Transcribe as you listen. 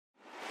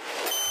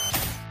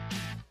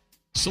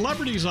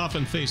Celebrities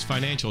often face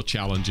financial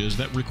challenges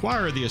that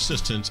require the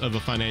assistance of a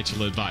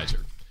financial advisor.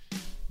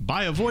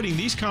 By avoiding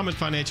these common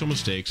financial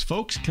mistakes,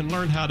 folks can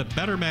learn how to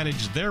better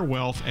manage their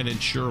wealth and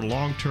ensure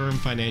long-term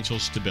financial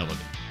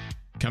stability.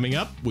 Coming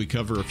up, we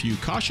cover a few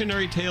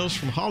cautionary tales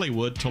from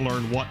Hollywood to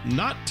learn what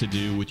not to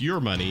do with your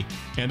money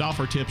and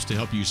offer tips to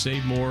help you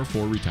save more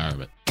for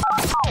retirement.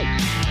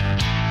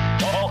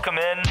 Welcome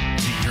in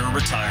to Your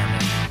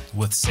Retirement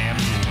with Sam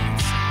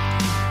Duell.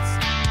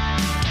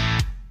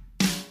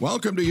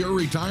 Welcome to Your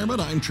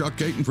Retirement. I'm Chuck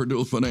Caton for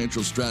Duell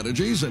Financial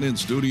Strategies, and in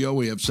studio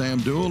we have Sam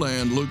Duell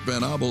and Luke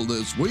Van Abel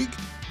this week.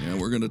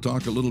 And we're going to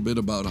talk a little bit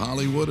about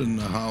Hollywood and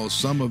how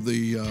some of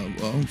the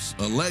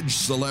alleged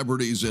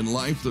celebrities in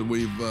life that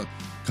we've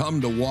come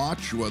to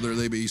watch, whether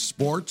they be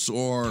sports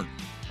or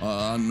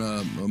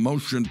on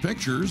motion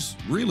pictures,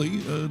 really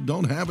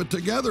don't have it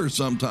together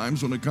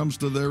sometimes when it comes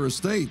to their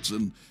estates.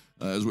 And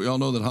as we all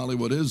know, that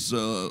Hollywood is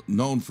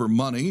known for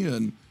money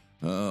and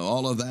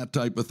all of that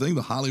type of thing.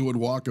 The Hollywood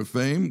Walk of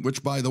Fame,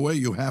 which, by the way,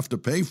 you have to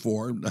pay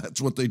for. That's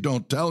what they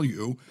don't tell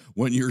you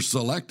when you're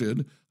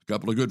selected. A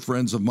couple of good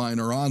friends of mine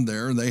are on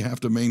there, and they have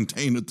to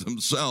maintain it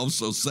themselves.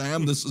 So,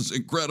 Sam, this is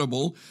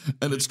incredible.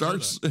 And it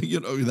starts,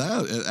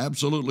 that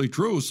absolutely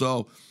true.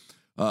 So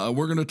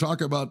we're going to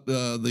talk about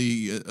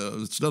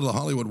instead of the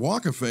Hollywood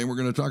Walk of Fame, we're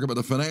going to talk about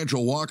the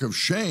Financial Walk of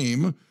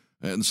Shame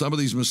and some of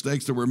these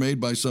mistakes that were made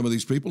by some of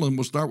these people. And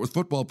we'll start with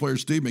football player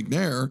Steve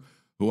McNair,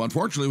 who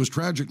unfortunately was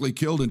tragically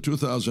killed in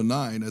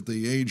 2009 at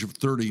the age of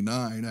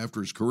 39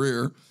 after his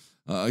career.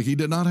 He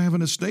did not have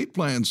an estate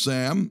plan,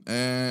 Sam,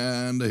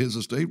 and his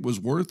estate was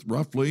worth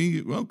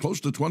roughly, close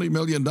to $20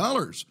 million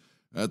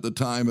at the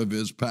time of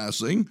his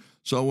passing.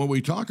 So when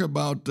we talk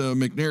about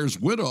McNair's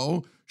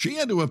widow, she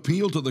had to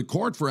appeal to the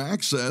court for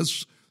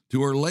access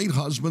to her late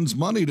husband's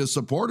money to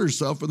support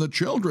herself and the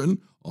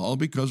children, all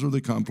because of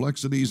the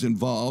complexities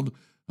involved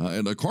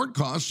and the court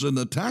costs and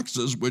the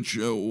taxes, which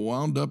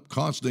wound up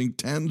costing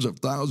tens of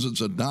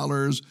thousands of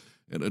dollars,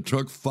 and it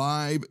took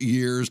 5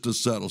 years to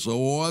settle. So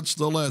what's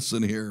the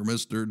lesson here,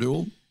 Mr.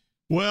 Duell?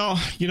 Well,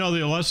 the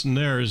lesson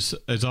there is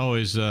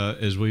always,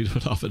 as we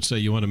would often say,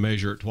 you want to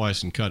measure it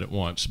twice and cut it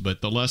once.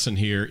 But the lesson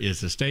here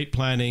is estate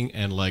planning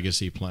and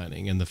legacy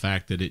planning, and the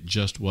fact that it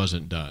just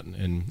wasn't done.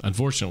 And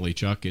unfortunately,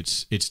 Chuck,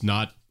 it's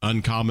not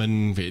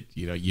uncommon.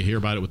 You hear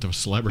about it with the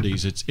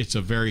celebrities. It's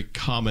a very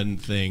common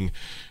thing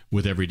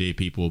with everyday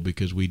people,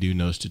 because we do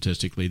know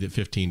statistically that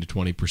 15 to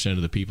 20%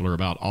 of the people are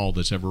about all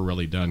that's ever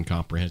really done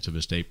comprehensive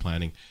estate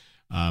planning.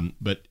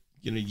 But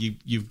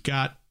you've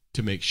got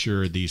to make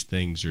sure these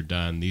things are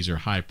done. These are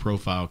high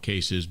profile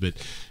cases, but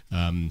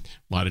a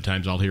lot of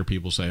times I'll hear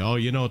people say,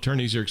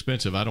 attorneys are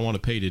expensive. I don't want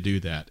to pay to do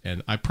that.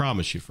 And I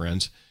promise you,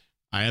 friends,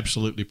 I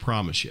absolutely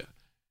promise you,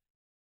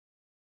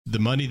 the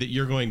money that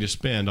you're going to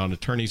spend on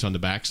attorneys on the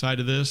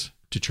backside of this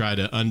to try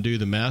to undo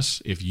the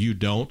mess, if you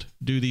don't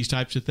do these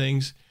types of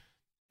things,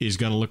 is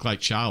going to look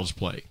like child's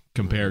play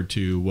compared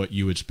to what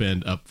you would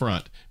spend up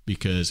front,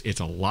 because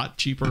it's a lot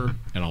cheaper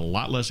and a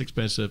lot less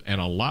expensive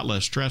and a lot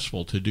less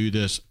stressful to do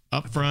this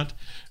up front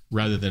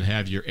rather than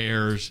have your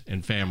heirs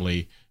and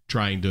family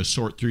trying to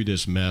sort through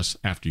this mess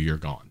after you're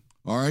gone.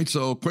 All right.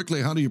 So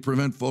quickly, how do you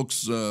prevent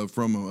folks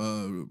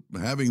from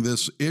having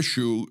this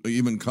issue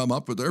even come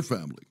up with their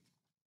family?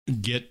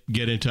 Get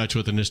in touch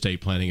with an estate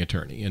planning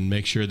attorney and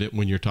make sure that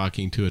when you're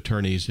talking to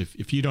attorneys,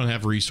 if you don't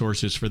have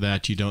resources for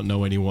that, you don't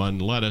know anyone,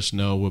 let us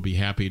know. We'll be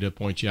happy to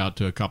point you out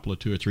to a couple of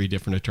 2 or 3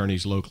 different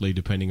attorneys locally,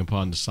 depending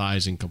upon the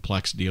size and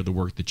complexity of the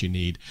work that you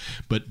need.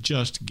 But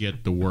just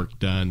get the work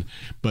done.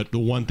 But the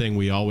one thing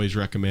we always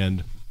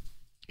recommend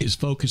is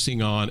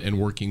focusing on and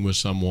working with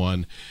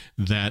someone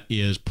that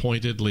is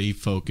pointedly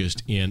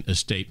focused in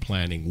estate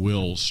planning,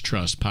 wills,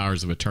 trusts,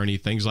 powers of attorney,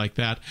 things like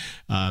that.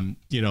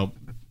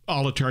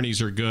 All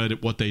attorneys are good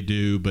at what they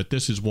do, but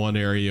this is one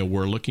area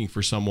where looking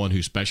for someone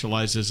who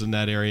specializes in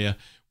that area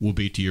will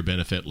be to your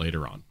benefit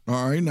later on.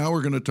 All right, now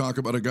we're going to talk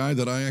about a guy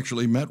that I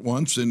actually met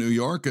once in New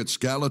York at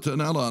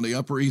Scalatonella on the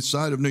Upper East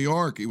Side of New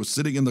York. He was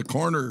sitting in the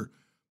corner,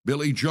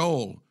 Billy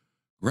Joel,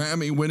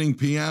 Grammy-winning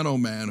piano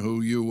man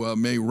who you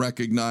may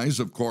recognize,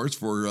 of course,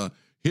 for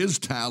his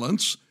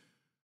talents.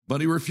 But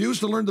he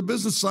refused to learn the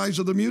business sides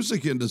of the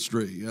music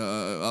industry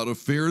out of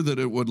fear that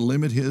it would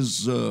limit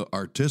his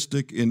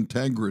artistic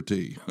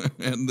integrity.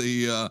 And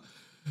the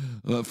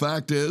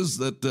fact is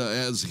that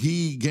as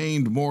he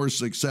gained more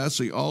success,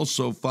 he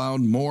also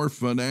found more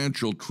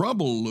financial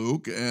trouble,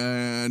 Luke.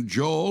 And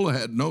Joel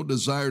had no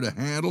desire to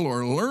handle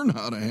or learn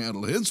how to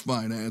handle his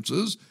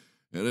finances.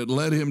 And it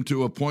led him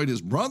to appoint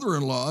his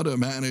brother-in-law to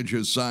manage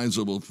his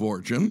sizable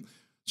fortune.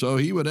 So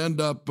he would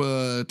end up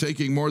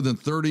taking more than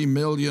 $30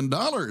 million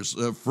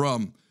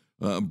from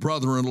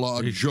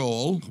brother-in-law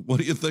Joel. What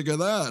do you think of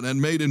that? And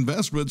made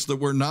investments that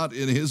were not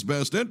in his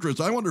best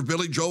interest. I wonder if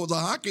Billy Joel was a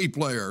hockey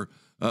player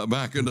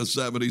back in the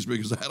 70s,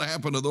 because that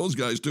happened to those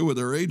guys too with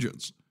their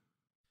agents.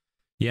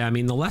 Yeah, I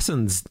mean, the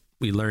lessons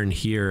we learn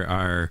here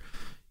are,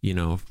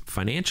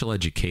 financial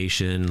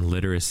education,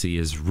 literacy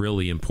is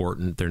really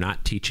important. They're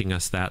not teaching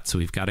us that, so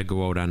we've got to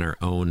go out on our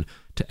own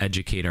to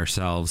educate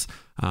ourselves.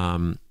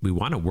 We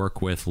want to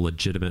work with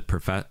legitimate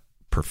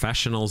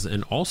professionals,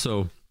 and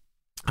also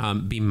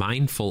be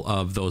mindful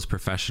of those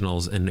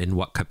professionals and in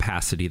what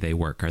capacity they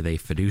work. Are they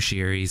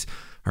fiduciaries?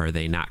 Or are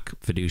they not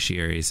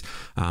fiduciaries?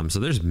 So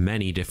there's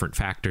many different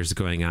factors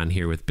going on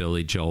here with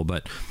Billy Joel.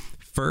 But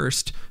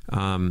first,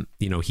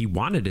 he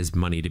wanted his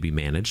money to be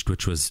managed,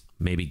 which was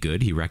maybe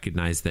good. He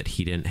recognized that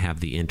he didn't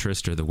have the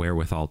interest or the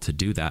wherewithal to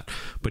do that,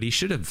 but he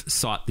should have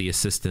sought the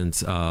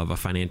assistance of a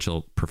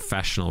financial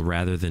professional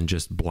rather than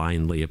just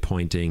blindly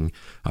appointing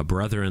a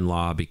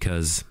brother-in-law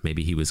because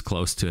maybe he was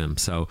close to him.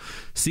 So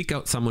seek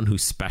out someone who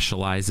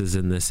specializes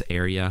in this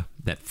area,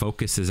 that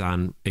focuses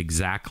on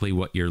exactly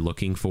what you're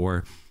looking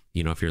for.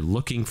 If you're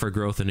looking for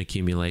growth and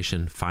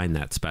accumulation, find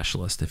that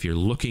specialist. If you're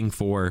looking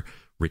for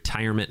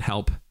retirement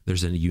help,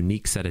 there's a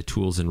unique set of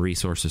tools and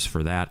resources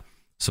for that.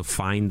 So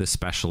find the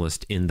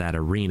specialist in that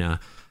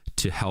arena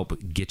to help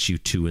get you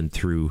to and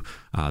through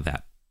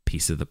that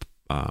piece of the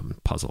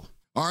puzzle.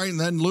 All right, and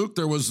then, Luke,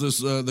 there was this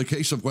the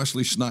case of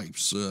Wesley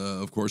Snipes.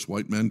 Of course,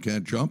 White Men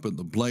Can't Jump, and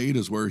The Blade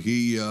is where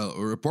he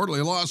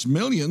reportedly lost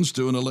millions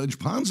to an alleged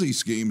Ponzi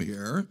scheme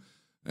here.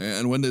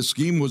 And when this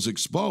scheme was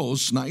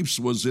exposed, Snipes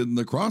was in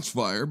the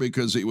crossfire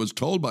because he was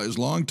told by his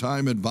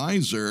longtime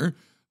advisor,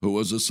 who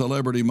was a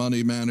celebrity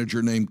money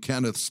manager named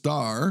Kenneth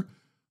Starr,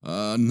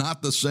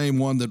 not the same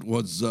one that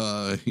was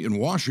in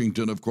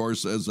Washington, of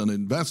course, as an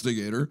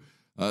investigator,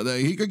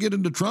 that he could get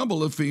into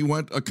trouble if he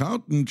went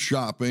accountant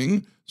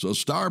shopping. So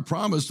Starr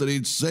promised that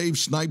he'd save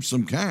Snipes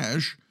some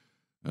cash.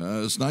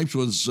 Snipes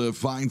was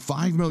fined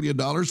 $5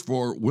 million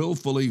for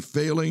willfully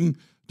failing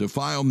to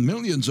file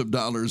millions of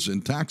dollars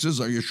in taxes.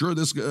 Are you sure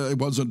this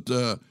wasn't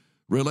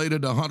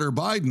related to Hunter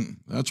Biden?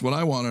 That's what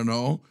I want to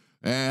know.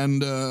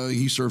 And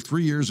he served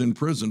 3 years in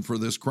prison for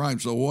this crime.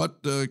 So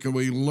what can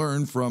we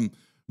learn from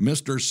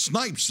Mr.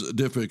 Snipes'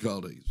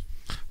 difficulties?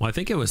 Well, I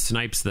think it was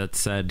Snipes that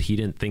said he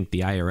didn't think the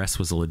IRS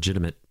was a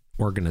legitimate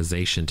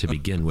organization to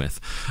begin with.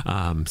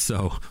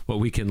 So what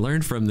we can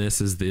learn from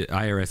this is the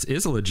IRS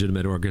is a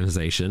legitimate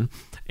organization,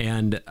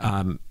 and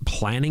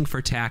planning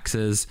for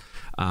taxes,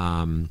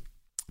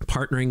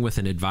 partnering with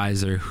an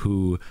advisor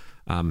who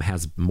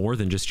has more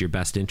than just your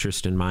best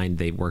interest in mind,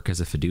 they work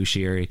as a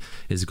fiduciary,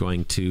 is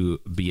going to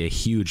be a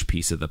huge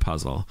piece of the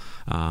puzzle.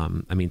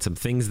 Some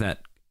things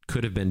that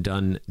could have been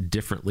done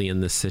differently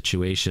in this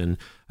situation.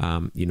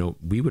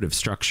 We would have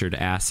structured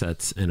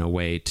assets in a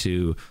way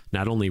to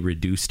not only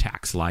reduce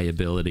tax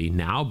liability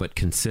now, but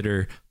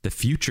consider the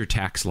future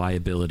tax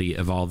liability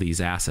of all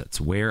these assets.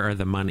 Where's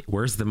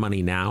the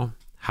money now?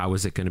 How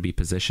is it going to be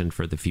positioned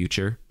for the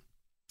future?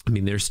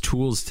 There's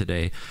tools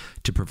today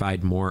to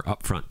provide more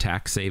upfront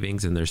tax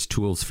savings, and there's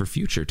tools for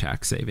future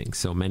tax savings.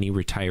 So many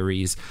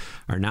retirees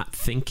are not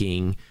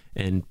thinking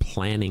and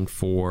planning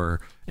for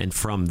and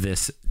from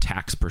this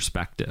tax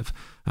perspective.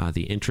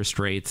 The interest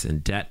rates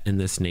and debt in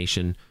this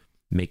nation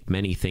make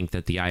many think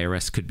that the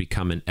IRS could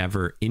become an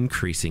ever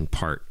increasing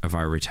part of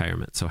our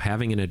retirement. So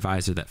having an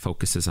advisor that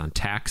focuses on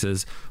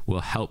taxes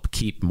will help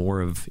keep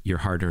more of your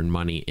hard-earned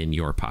money in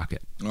your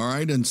pocket. All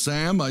right, and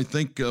Sam, I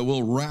think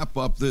we'll wrap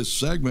up this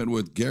segment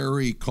with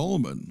Gary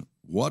Coleman.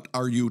 What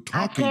are you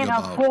talking about?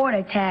 I can't afford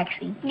a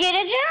taxi. Get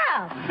a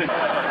job.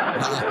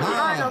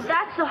 Arnold,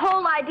 that's the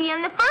whole idea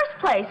in the first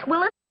place,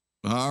 Willis.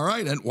 All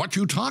right, and what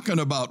you talking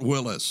about,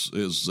 Willis,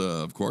 is,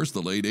 of course,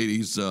 the late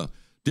 80s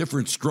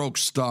Different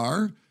Strokes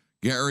star,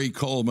 Gary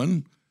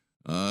Coleman.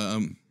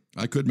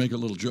 I could make a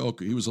little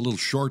joke. He was a little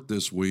short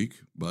this week,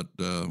 but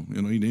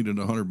he needed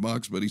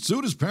 $100. But he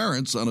sued his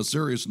parents on a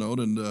serious note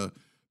and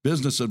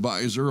business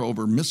advisor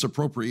over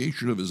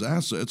misappropriation of his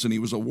assets, and he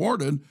was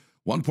awarded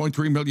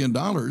 $1.3 million.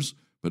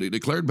 But he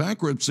declared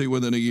bankruptcy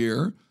within a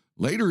year.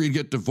 Later, he'd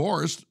get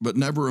divorced, but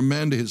never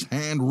amend his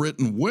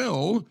handwritten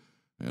will.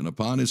 And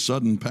upon his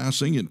sudden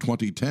passing in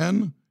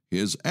 2010,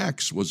 his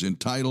ex was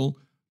entitled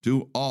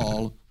to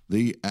all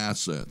the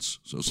assets.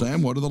 So,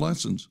 Sam, what are the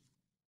lessons?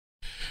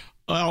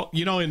 Well,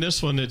 in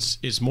this one,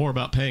 it's more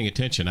about paying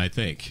attention, I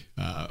think.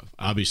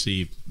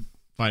 Obviously,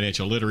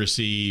 financial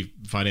literacy,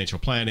 financial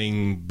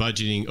planning,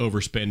 budgeting,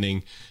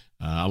 overspending.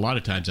 A lot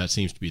of times that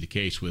seems to be the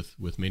case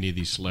with many of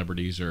these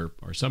celebrities or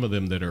some of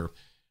them that are,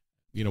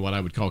 what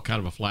I would call kind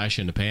of a flash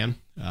in the pan,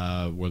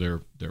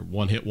 where they're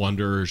one-hit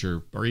wonders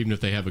or even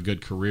if they have a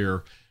good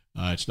career,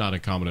 it's not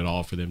uncommon at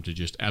all for them to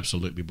just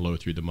absolutely blow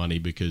through the money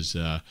because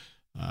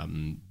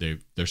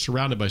they're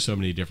surrounded by so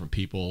many different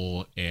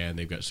people and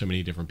they've got so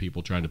many different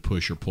people trying to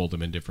push or pull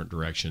them in different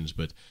directions.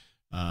 But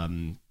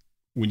when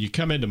you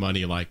come into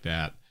money like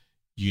that,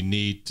 you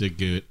need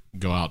to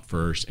go out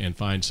first and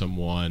find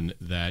someone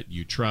that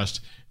you trust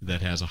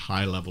that has a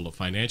high level of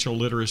financial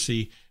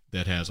literacy,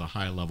 that has a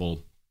high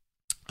level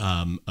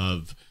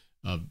of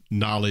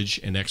knowledge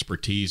and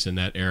expertise in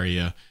that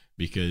area,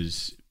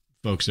 because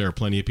folks, there are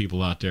plenty of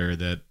people out there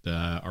that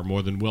are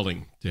more than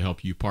willing to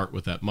help you part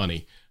with that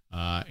money.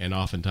 And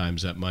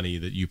oftentimes that money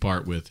that you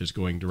part with is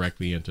going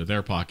directly into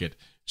their pocket.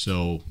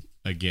 So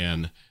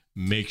again,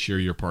 make sure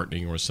you're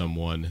partnering with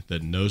someone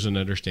that knows and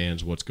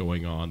understands what's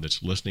going on,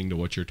 that's listening to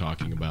what you're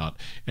talking about,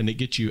 and that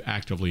gets you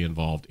actively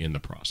involved in the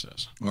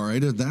process. All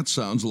right, and that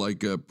sounds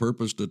like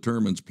Purpose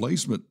Determines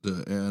Placement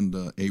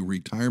and a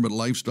retirement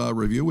lifestyle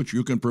review, which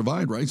you can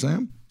provide, right,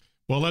 Sam?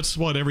 Well, that's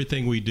what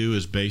everything we do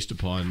is based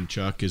upon,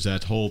 Chuck, is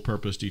that whole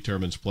Purpose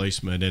Determines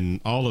Placement. And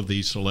all of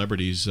these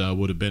celebrities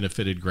would have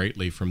benefited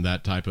greatly from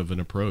that type of an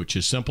approach.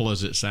 As simple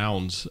as it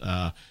sounds,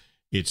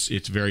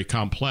 it's very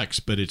complex,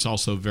 but it's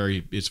also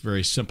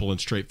very simple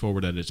and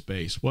straightforward at its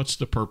base. What's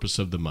the purpose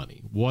of the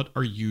money? What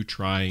are you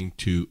trying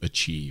to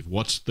achieve?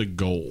 What's the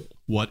goal?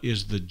 What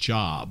is the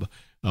job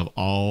of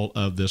all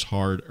of this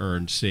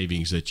hard-earned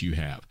savings that you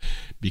have?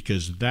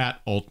 Because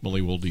that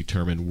ultimately will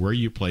determine where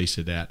you place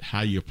it at,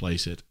 how you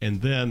place it,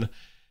 and then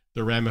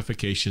the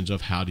ramifications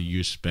of how do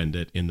you spend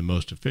it in the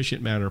most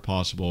efficient manner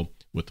possible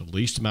with the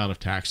least amount of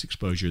tax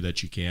exposure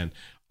that you can.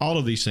 All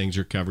of these things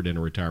are covered in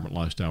a retirement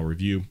lifestyle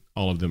review.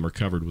 All of them are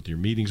covered with your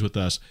meetings with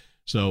us.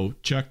 So,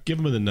 Chuck,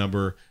 give them the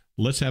number.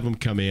 Let's have them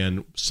come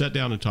in, sit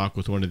down and talk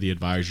with one of the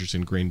advisors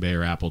in Green Bay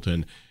or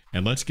Appleton,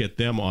 and let's get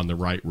them on the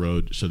right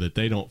road so that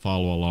they don't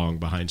follow along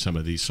behind some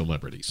of these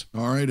celebrities.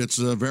 All right, it's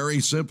very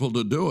simple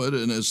to do it.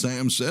 And as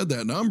Sam said,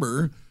 that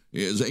number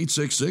is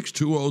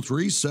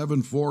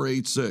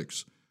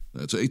 866-203-7486.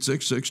 That's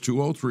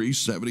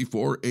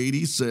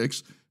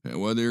 866-203-7486.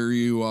 And whether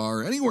you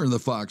are anywhere in the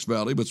Fox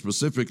Valley, but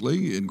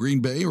specifically in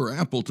Green Bay or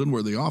Appleton,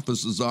 where the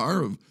offices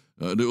are of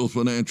Dual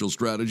Financial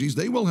Strategies,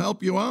 they will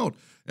help you out.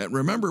 And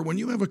remember, when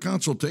you have a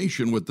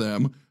consultation with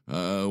them,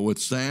 with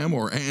Sam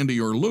or Andy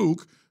or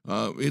Luke,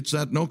 it's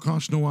at no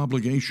cost, no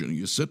obligation.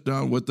 You sit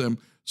down with them.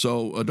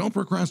 So don't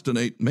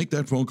procrastinate. Make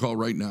that phone call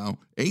right now,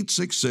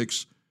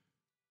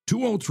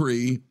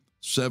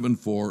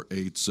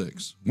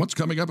 866-203-7486. What's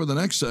coming up in the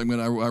next segment?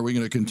 Are we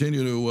going to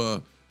continue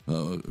to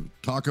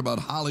talk about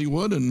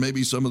Hollywood and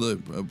maybe some of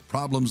the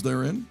problems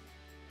therein?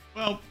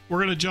 Well, we're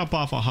going to jump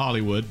off of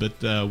Hollywood,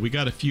 but we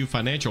got a few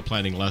financial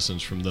planning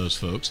lessons from those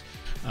folks.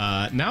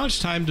 Now it's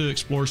time to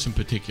explore some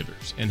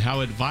particulars and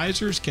how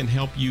advisors can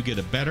help you get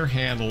a better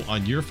handle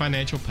on your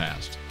financial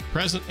past,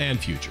 present, and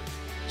future.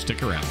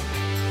 Stick around.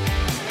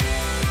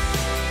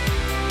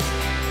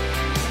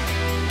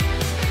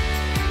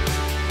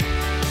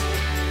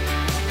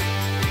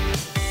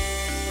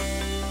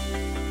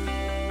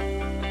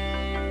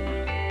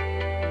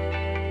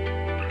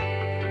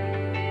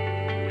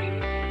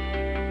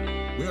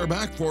 We are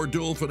back for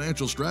Dual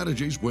Financial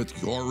Strategies with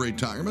Your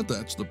Retirement.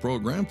 That's the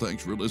program.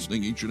 Thanks for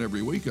listening each and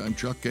every week. I'm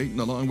Chuck Caton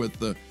along with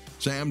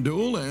Sam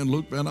Duell and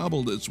Luke Van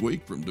Abel this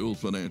week from Dual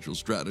Financial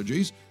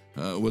Strategies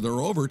with our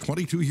over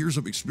 22 years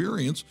of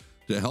experience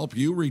to help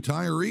you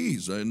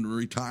retirees and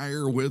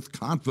retire with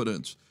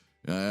confidence.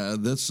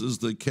 This is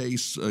the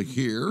case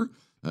here.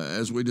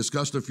 As we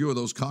discussed a few of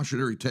those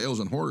cautionary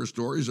tales and horror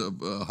stories of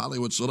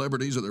Hollywood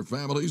celebrities and their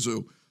families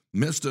who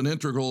missed an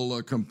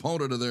integral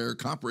component of their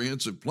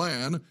comprehensive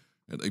plan,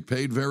 and they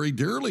paid very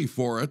dearly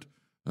for it.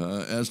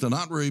 As to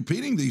not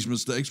repeating these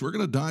mistakes, we're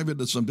going to dive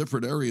into some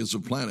different areas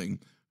of planning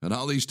and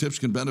how these tips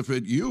can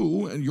benefit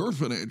you and your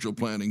financial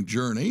planning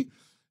journey.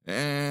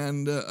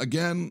 And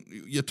again,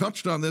 you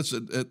touched on this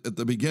at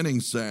the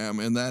beginning, Sam,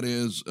 and that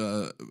is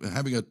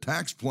having a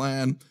tax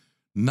plan.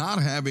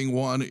 Not having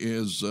one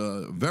is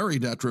very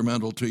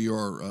detrimental to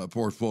your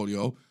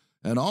portfolio.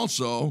 And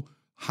also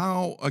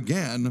how,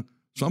 again,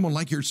 someone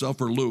like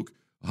yourself or Luke,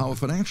 how a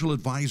financial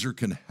advisor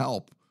can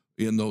help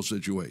in those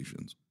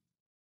situations.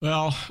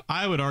 Well,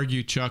 I would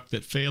argue, Chuck,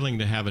 that failing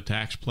to have a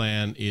tax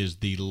plan is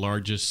the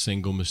largest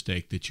single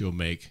mistake that you'll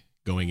make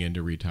going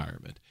into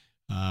retirement.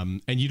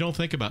 And you don't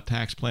think about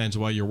tax plans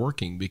while you're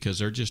working because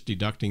they're just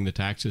deducting the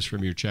taxes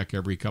from your check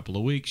every couple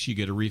of weeks. You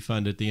get a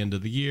refund at the end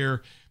of the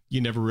year.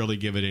 You never really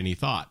give it any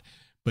thought.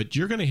 But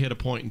you're going to hit a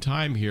point in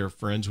time here,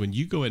 friends, when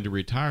you go into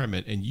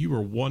retirement and you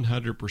are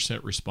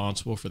 100%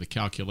 responsible for the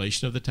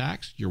calculation of the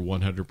tax. You're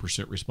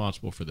 100%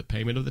 responsible for the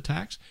payment of the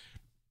tax.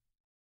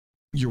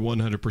 You're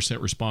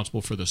 100%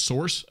 responsible for the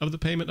source of the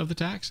payment of the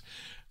tax.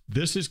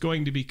 This is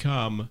going to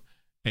become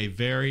a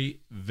very,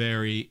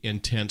 very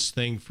intense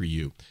thing for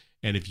you.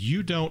 And if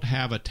you don't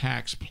have a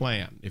tax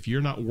plan, if you're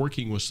not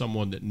working with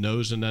someone that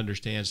knows and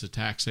understands the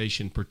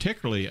taxation,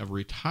 particularly of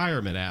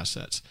retirement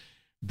assets,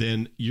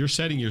 then you're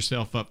setting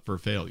yourself up for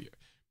failure.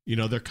 You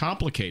know, they're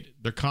complicated.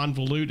 They're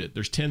convoluted.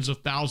 There's tens of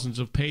thousands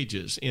of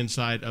pages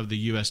inside of the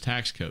U.S.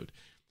 tax code.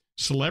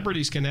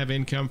 Celebrities can have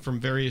income from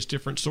various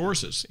different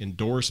sources,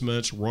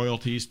 endorsements,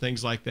 royalties,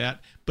 things like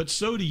that. But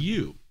so do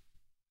you.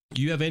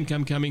 You have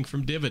income coming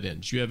from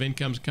dividends. You have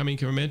income coming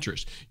from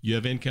interest. You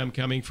have income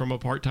coming from a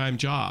part-time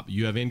job.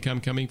 You have income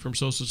coming from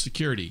Social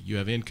Security. You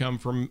have income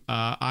from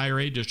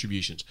IRA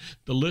distributions.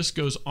 The list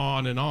goes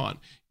on and on.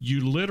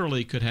 You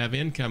literally could have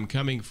income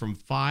coming from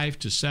 5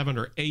 to 7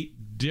 or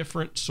 8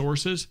 different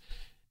sources.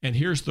 And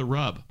here's the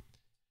rub.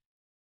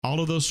 All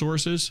of those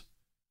sources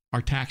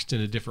are taxed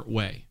in a different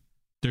way.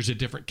 There's a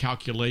different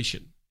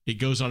calculation. It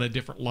goes on a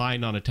different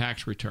line on a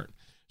tax return.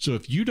 So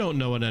if you don't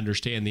know and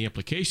understand the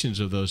implications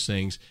of those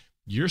things,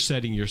 you're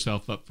setting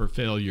yourself up for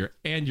failure,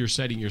 and you're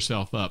setting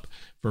yourself up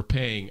for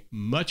paying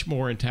much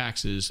more in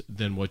taxes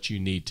than what you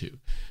need to.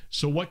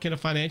 So what can a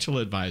financial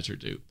advisor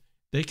do?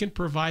 They can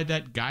provide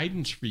that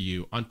guidance for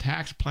you on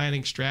tax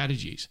planning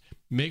strategies.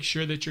 Make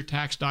sure that your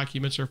tax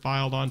documents are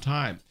filed on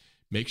time.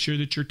 Make sure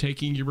that you're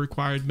taking your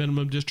required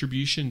minimum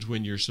distributions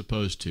when you're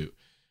supposed to.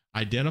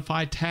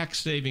 Identify tax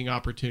saving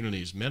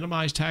opportunities,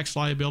 minimize tax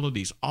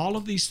liabilities. All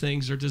of these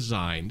things are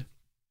designed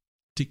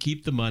to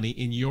keep the money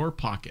in your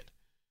pocket.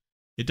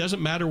 It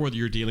doesn't matter whether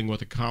you're dealing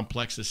with a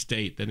complex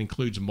estate that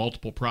includes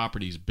multiple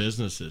properties,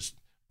 businesses,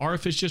 or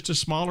if it's just a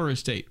smaller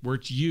estate where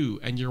it's you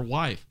and your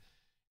wife,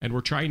 and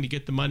we're trying to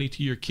get the money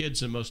to your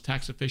kids in the most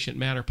tax efficient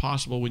manner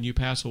possible when you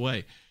pass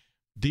away.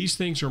 These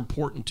things are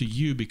important to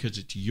you because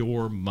it's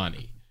your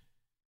money.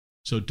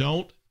 So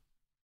don't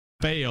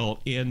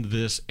fail in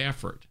this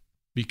effort,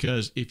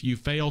 because if you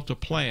fail to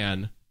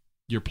plan,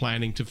 you're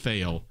planning to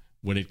fail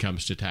when it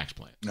comes to tax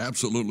plan.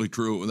 Absolutely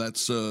true.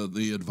 That's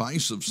the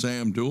advice of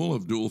Sam Duell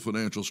of Duell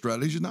Financial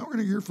Strategies. Now we're going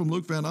to hear from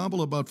Luke Van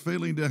Obel about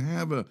failing to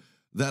have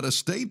that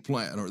estate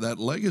plan or that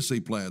legacy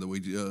plan that we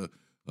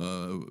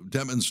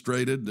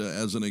demonstrated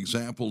as an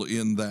example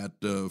in that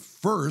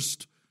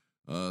first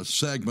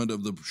segment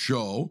of the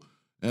show.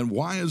 And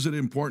why is it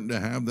important to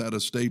have that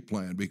estate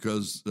plan?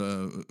 Because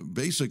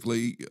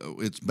basically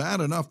it's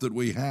bad enough that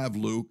we have,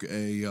 Luke,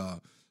 a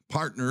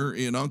partner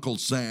in Uncle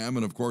Sam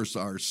and, of course,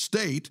 our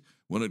state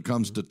when it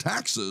comes to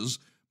taxes,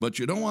 but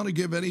you don't want to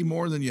give any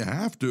more than you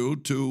have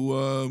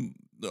to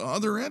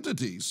other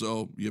entities.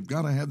 So you've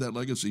got to have that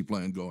legacy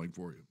plan going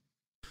for you.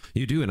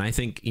 You do. And I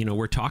think,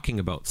 we're talking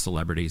about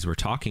celebrities. We're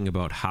talking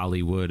about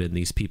Hollywood and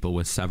these people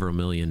with several $1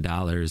 million,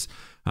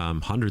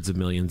 hundreds of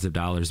millions of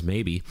dollars,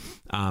 maybe.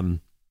 And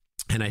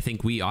I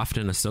think we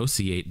often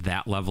associate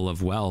that level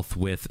of wealth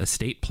with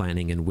estate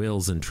planning and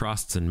wills and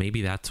trusts. And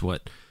maybe that's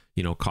what,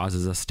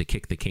 causes us to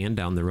kick the can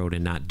down the road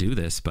and not do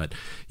this. But,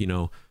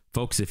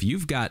 folks, if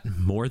you've got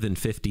more than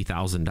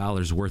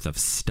 $50,000 worth of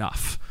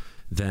stuff,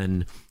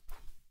 then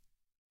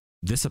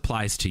this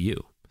applies to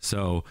you.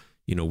 So,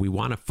 we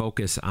want to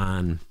focus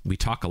on, we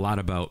talk a lot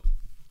about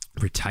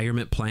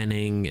retirement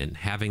planning and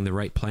having the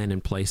right plan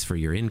in place for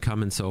your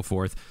income and so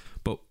forth.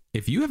 But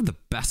if you have the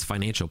best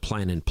financial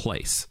plan in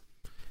place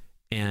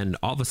and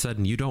all of a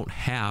sudden you don't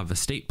have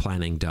estate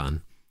planning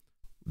done,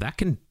 that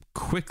can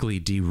quickly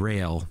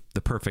derail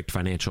the perfect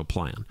financial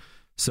plan.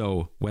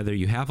 So whether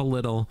you have a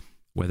little,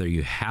 whether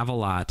you have a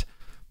lot,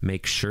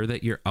 make sure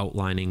that you're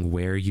outlining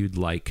where you'd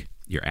like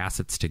your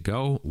assets to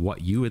go,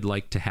 what you would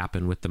like to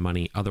happen with the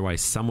money. Otherwise,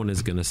 someone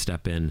is going to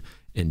step in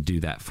and do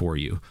that for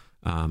you.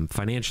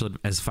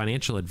 As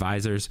financial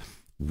advisors,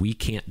 we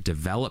can't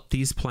develop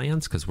these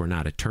plans because we're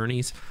not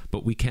attorneys,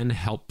 but we can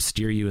help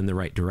steer you in the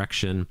right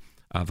direction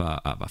of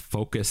a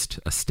focused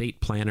estate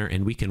planner,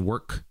 and we can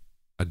work.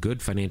 A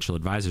good financial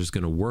advisor is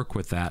going to work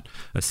with that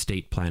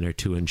estate planner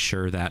to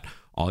ensure that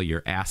all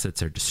your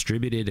assets are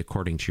distributed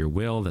according to your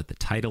will, that the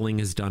titling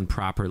is done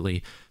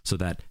properly, so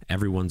that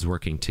everyone's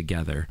working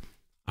together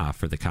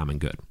for the common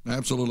good.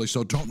 Absolutely.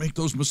 So don't make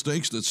those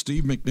mistakes that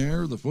Steve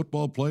McNair, the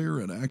football player,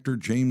 and actor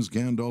James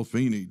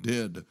Gandolfini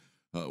did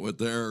with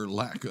their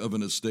lack of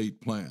an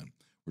estate plan.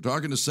 We're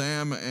talking to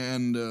Sam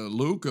and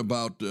Luke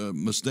about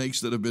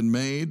mistakes that have been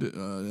made,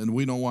 and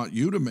we don't want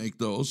you to make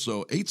those.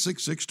 So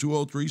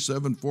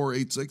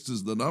 866-203-7486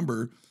 is the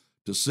number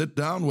to sit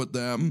down with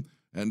them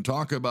and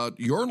talk about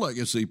your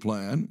legacy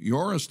plan,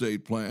 your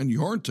estate plan,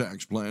 your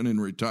tax plan in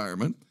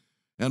retirement,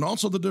 and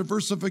also the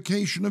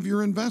diversification of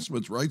your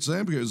investments, right,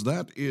 Sam? Because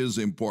that is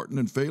important,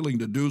 and failing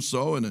to do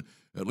so and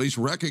at least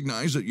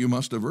recognize that you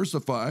must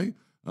diversify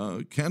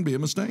can be a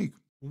mistake.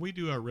 When we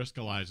do our risk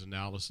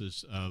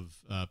analysis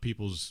of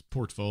people's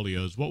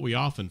portfolios, what we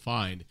often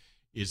find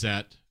is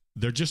that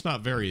they're just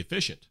not very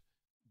efficient.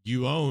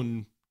 You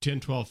own 10,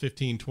 12,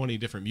 15, 20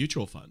 different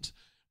mutual funds.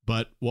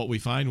 But what we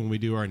find when we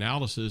do our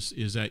analysis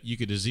is that you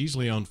could as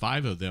easily own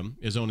 5 of them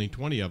as owning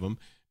 20 of them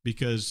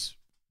because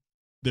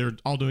they're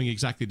all doing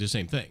exactly the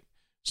same thing.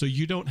 So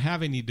you don't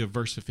have any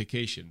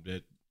diversification.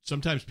 That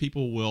sometimes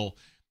people will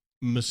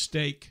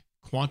mistake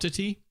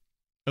quantity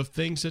of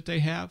things that they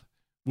have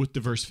with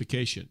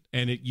diversification.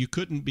 And you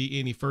couldn't be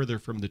any further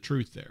from the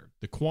truth there.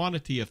 The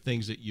quantity of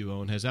things that you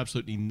own has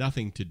absolutely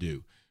nothing to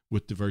do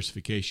with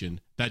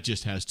diversification. That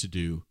just has to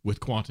do with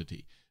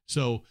quantity.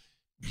 So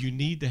you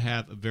need to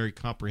have a very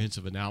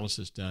comprehensive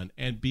analysis done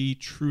and be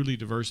truly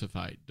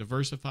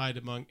diversified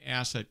among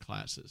asset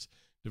classes,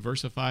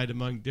 diversified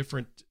among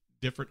different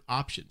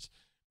options.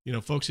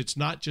 Folks, it's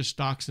not just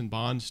stocks and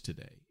bonds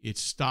today.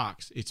 It's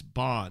stocks, it's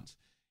bonds,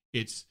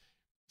 it's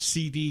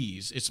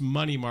CDs, it's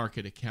money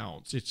market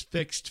accounts, it's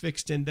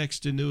fixed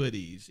indexed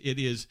annuities. It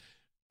is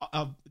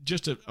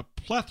just a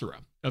plethora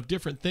of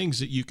different things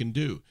that you can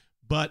do.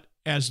 But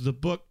as the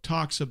book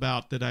talks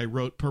about that I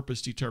wrote,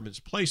 Purpose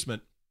Determines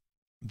Placement,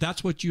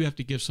 that's what you have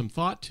to give some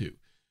thought to.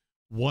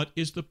 What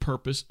is the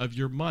purpose of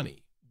your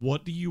money?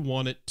 What do you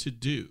want it to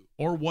do?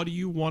 Or what do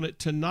you want it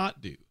to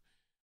not do?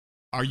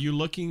 Are you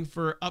looking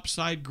for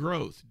upside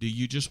growth? Do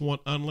you just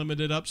want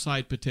unlimited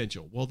upside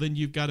potential? Well, then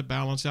you've got to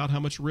balance out how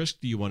much risk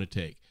do you want to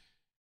take?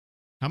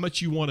 How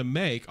much you want to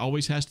make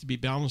always has to be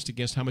balanced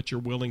against how much you're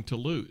willing to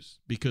lose,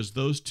 because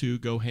those two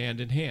go hand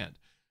in hand.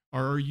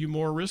 Or are you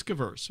more risk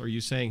averse? Are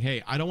you saying,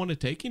 hey, I don't want to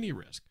take any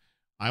risk.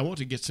 I want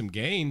to get some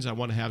gains. I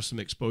want to have some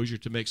exposure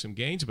to make some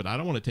gains, but I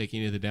don't want to take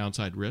any of the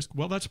downside risk.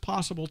 Well, that's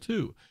possible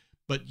too.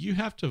 But you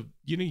have to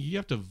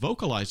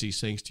vocalize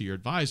these things to your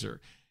advisor.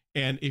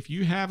 And if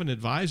you have an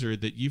advisor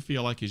that you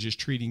feel like is just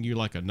treating you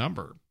like a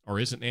number, or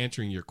isn't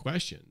answering your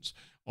questions,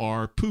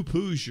 or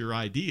poo-poos your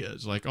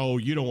ideas, like, oh,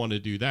 you don't want to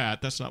do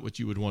that, that's not what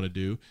you would want to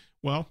do,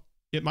 well,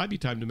 it might be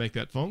time to make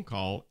that phone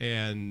call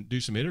and do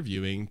some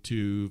interviewing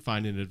to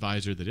find an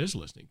advisor that is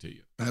listening to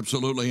you.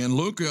 Absolutely. And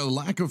Luke, a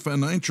lack of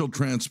financial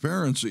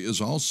transparency is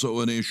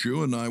also an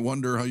issue, and I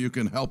wonder how you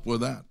can help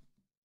with that.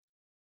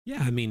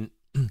 Yeah, I mean,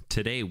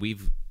 today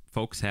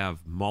folks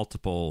have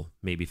multiple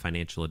maybe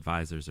financial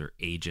advisors or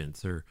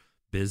agents or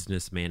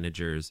business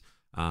managers,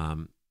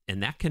 and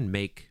that can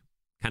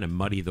kind of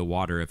muddy the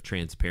water of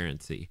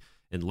transparency.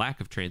 And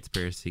lack of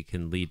transparency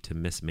can lead to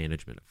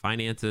mismanagement of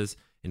finances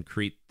and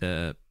create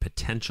the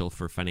potential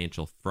for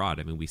financial fraud.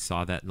 I mean, we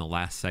saw that in the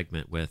last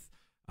segment with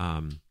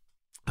a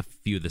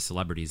few of the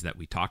celebrities that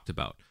we talked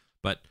about.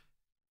 But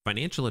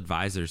financial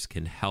advisors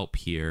can help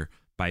here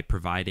by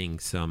providing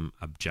some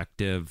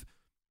objective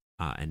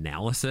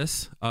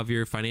analysis of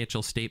your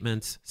financial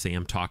statements.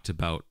 Sam talked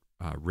about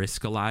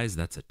Riskalyze.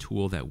 That's a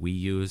tool that we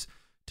use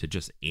to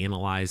just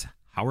analyze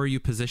how are you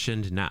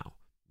positioned now,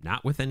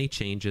 not with any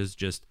changes,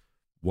 just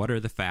what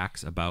are the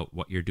facts about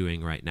what you're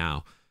doing right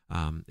now.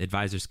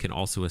 Advisors can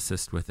also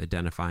assist with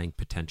identifying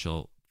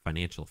potential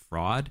financial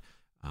fraud,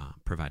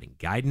 providing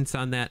guidance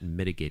on that and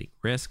mitigating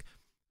risk.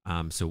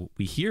 So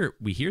we hear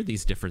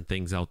these different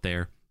things out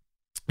there,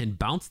 and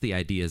bounce the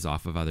ideas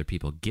off of other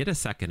people. Get a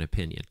second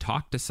opinion.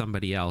 Talk to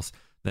somebody else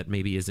that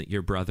maybe isn't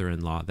your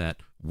brother-in-law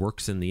that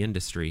works in the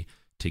industry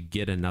to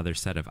get another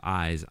set of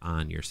eyes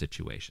on your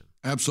situation.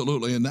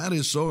 Absolutely. And that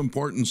is so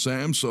important,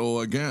 Sam. So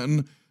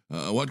again,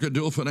 what could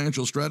Dual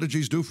Financial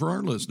Strategies do for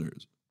our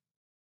listeners?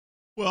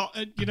 Well,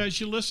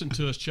 as you listen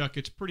to us, Chuck,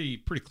 it's pretty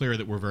clear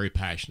that we're very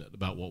passionate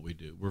about what we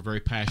do. We're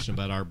very passionate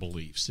about our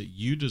beliefs that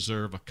you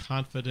deserve a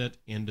confident,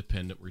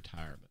 independent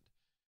retirement.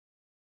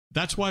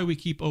 That's why we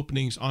keep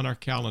openings on our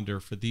calendar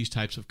for these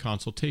types of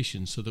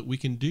consultations so that we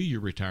can do your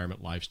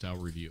retirement lifestyle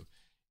review.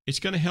 It's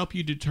going to help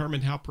you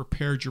determine how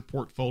prepared your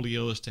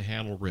portfolio is to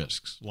handle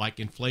risks like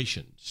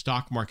inflation,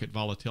 stock market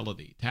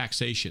volatility,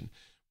 taxation.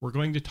 We're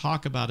going to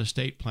talk about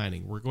estate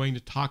planning. We're going to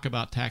talk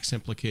about tax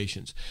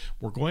implications.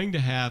 We're going to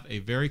have a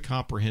very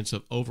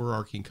comprehensive,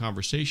 overarching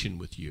conversation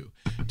with you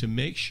to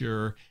make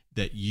sure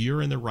that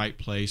you're in the right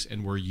place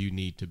and where you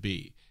need to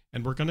be.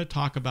 And we're going to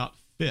talk about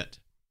fit.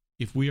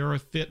 If we are a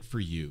fit for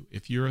you,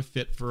 if you're a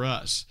fit for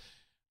us.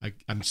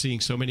 I'm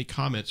seeing so many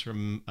comments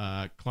from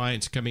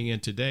clients coming in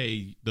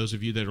today, those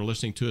of you that are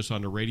listening to us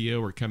on the radio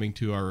or coming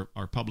to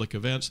our public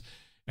events,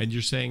 and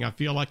you're saying, I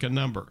feel like a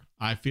number.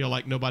 I feel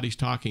like nobody's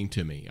talking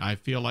to me. I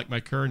feel like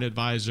my current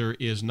advisor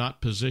is not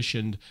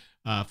positioned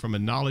from a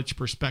knowledge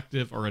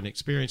perspective or an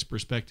experience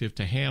perspective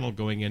to handle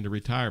going into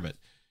retirement.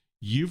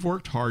 You've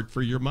worked hard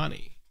for your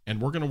money, and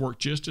we're going to work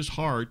just as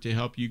hard to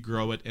help you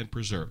grow it and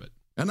preserve it.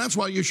 And that's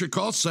why you should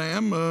call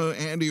Sam,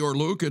 Andy, or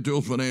Luke at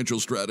Dual Financial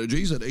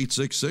Strategies at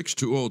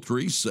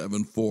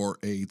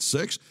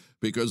 866-203-7486,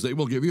 because they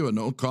will give you a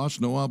no-cost,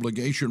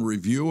 no-obligation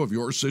review of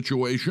your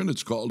situation.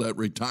 It's called that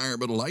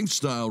Retirement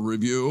Lifestyle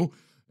Review.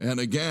 And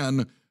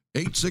again,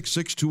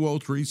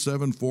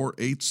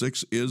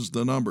 866-203-7486 is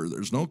the number.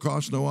 There's no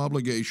cost, no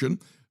obligation.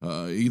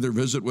 Either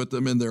visit with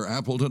them in their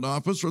Appleton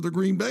office or the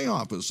Green Bay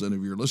office. And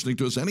if you're listening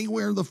to us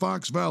anywhere in the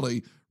Fox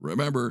Valley,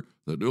 remember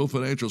that Dual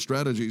Financial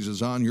Strategies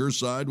is on your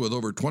side with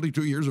over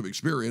 22 years of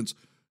experience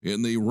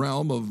in the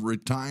realm of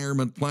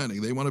retirement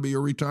planning. They want to be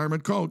your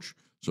retirement coach.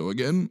 So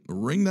again,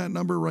 ring that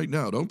number right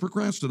now. Don't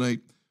procrastinate.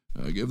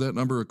 Give that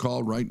number a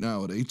call right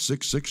now at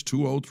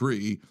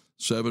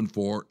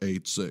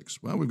 866-203-7486.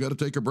 Well, we've got to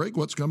take a break.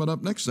 What's coming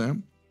up next,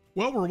 Sam?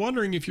 Well, we're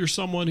wondering if you're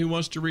someone who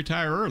wants to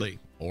retire early,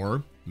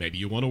 or maybe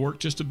you want to work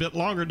just a bit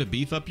longer to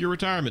beef up your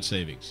retirement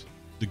savings.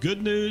 The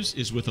good news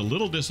is with a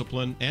little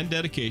discipline and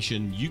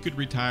dedication, you could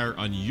retire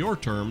on your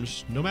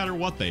terms, no matter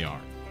what they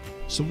are.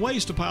 Some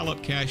ways to pile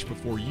up cash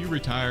before you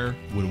retire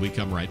when we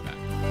come right back.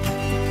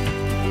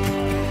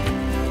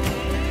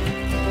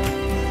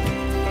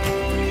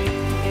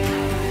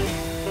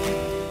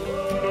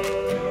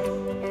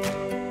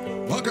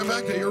 Welcome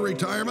back to Your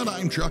Retirement.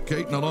 I'm Chuck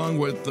Caton along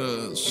with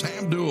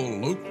Sam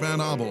Duell, Luke Van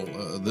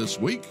Abel this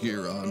week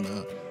here on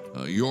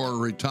Your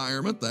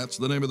Retirement. That's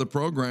the name of the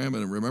program.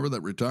 And remember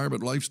that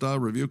Retirement Lifestyle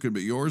Review can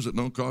be yours at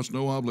no cost,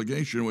 no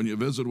obligation when you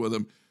visit with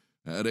them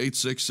at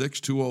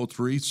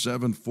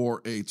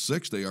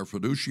 866-203-7486. They are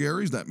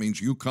fiduciaries. That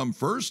means you come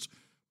first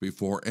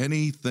before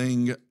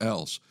anything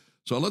else.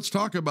 So let's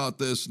talk about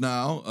this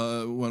now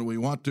when we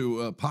want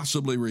to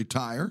possibly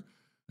retire.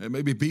 And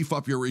maybe beef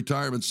up your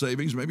retirement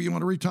savings. Maybe you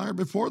want to retire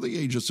before the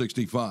age of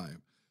 65.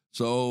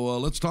 So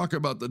let's talk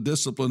about the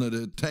discipline that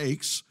it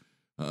takes,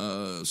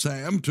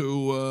 Sam,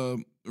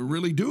 to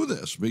really do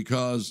this.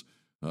 Because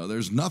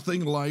There's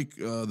nothing like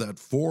that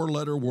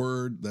four-letter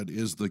word that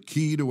is the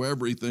key to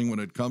everything when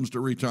it comes to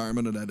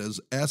retirement, and that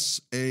is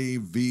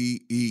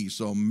SAVE.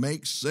 So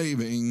make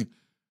saving,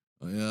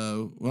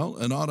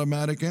 an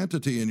automatic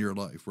entity in your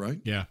life, right?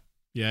 Yeah.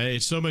 Yeah,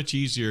 it's so much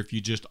easier if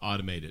you just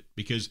automate it,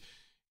 because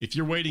if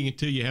you're waiting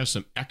until you have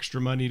some extra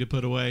money to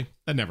put away,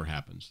 that never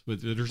happens.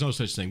 There's no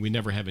such thing. We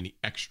never have any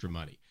extra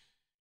money.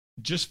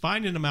 Just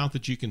find an amount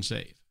that you can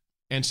save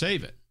and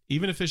save it,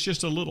 even if it's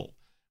just a little.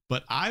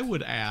 But I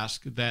would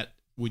ask that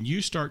when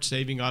you start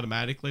saving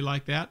automatically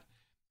like that,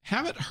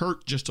 have it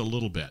hurt just a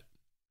little bit.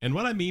 And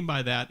what I mean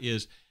by that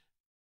is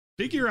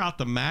figure out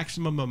the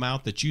maximum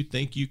amount that you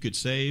think you could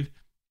save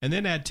and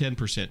then add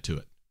 10% to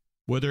it.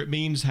 Whether it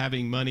means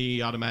having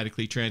money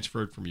automatically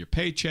transferred from your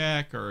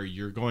paycheck or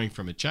you're going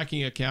from a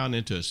checking account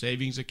into a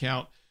savings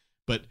account.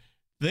 But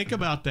think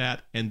about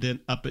that and then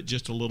up it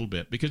just a little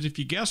bit. Because if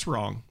you guess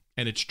wrong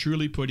and it's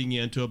truly putting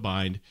you into a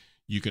bind,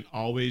 you can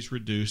always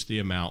reduce the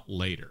amount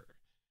later.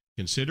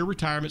 Consider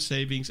retirement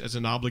savings as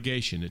an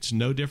obligation. It's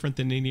no different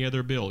than any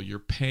other bill. You're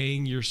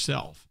paying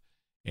yourself.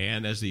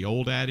 And as the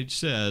old adage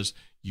says,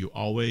 you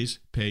always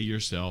pay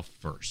yourself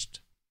first.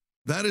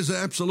 That is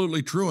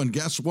absolutely true. And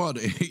guess what?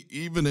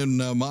 Even in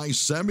my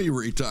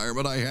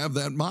semi-retirement, I have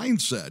that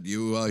mindset.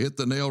 You hit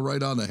the nail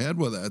right on the head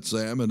with that,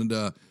 Sam.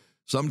 And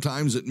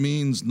sometimes it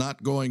means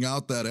not going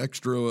out that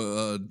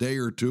extra day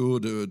or two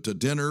to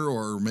dinner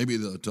or maybe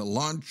to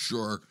lunch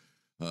or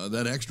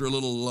that extra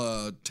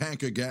little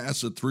tank of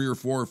gas at $3 or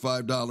 $4 or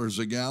 $5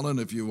 a gallon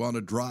if you want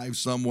to drive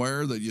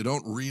somewhere that you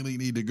don't really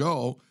need to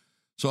go.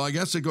 So I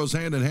guess it goes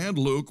hand in hand,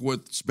 Luke,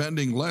 with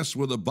spending less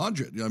with a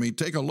budget. I mean,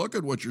 take a look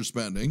at what you're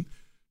spending.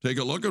 Take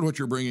a look at what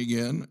you're bringing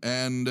in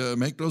and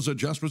make those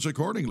adjustments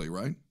accordingly,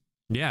 right?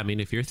 Yeah, I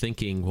mean, if you're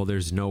thinking, well,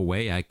 there's no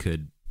way I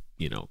could,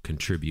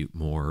 contribute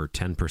more,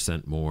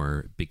 10%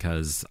 more,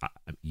 because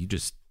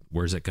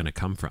where's it going to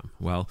come from?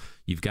 Well,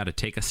 you've got to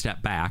take a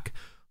step back,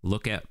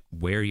 look at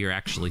where you're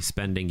actually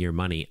spending your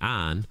money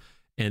on,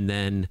 and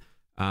then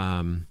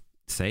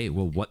say,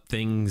 well, what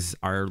things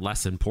are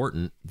less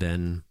important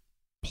than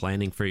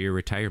planning for your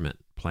retirement,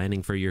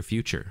 planning for your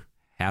future,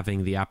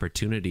 having the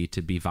opportunity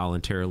to be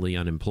voluntarily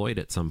unemployed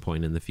at some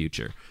point in the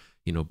future.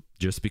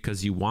 Just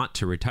because you want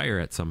to retire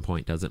at some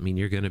point doesn't mean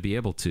you're going to be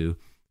able to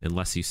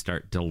unless you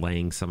start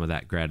delaying some of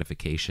that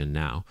gratification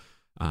now.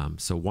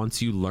 So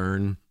once you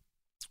learn,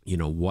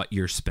 what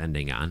you're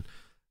spending on,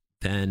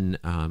 then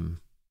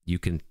you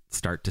can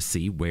start to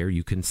see where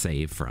you can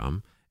save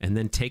from, and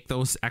then take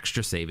those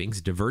extra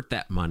savings, divert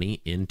that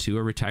money into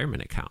a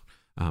retirement account.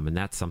 And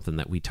that's something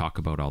that we talk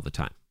about all the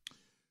time.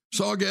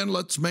 So again,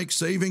 let's make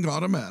saving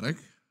automatic.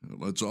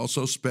 Let's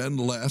also spend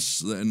less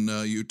than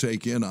you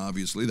take in,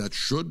 obviously. That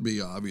should be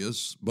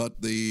obvious.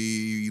 But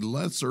the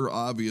lesser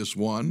obvious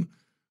one,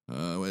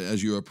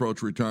 as you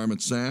approach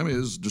retirement, Sam,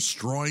 is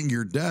destroying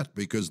your debt,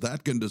 because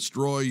that can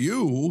destroy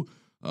you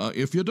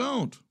if you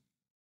don't.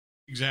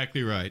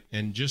 Exactly right.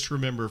 And just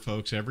remember,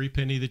 folks, every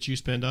penny that you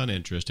spend on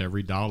interest,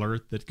 every dollar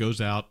that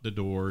goes out the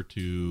door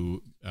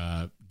to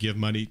give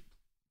money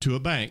to a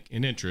bank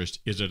in interest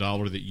is a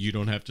dollar that you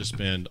don't have to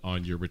spend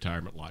on your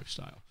retirement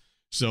lifestyle.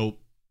 So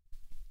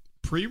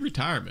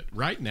pre-retirement,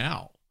 right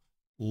now,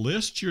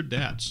 list your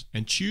debts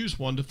and choose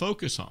one to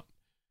focus on,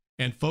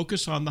 and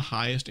focus on the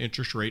highest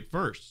interest rate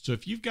first. So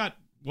if you've got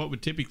what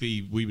would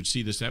typically we would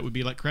see this, that would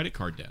be like credit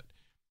card debt.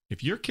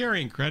 If you're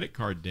carrying credit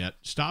card debt,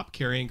 stop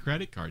carrying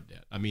credit card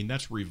debt. I mean,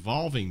 that's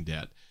revolving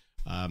debt.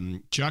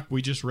 Chuck,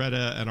 we just read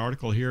an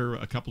article here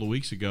a couple of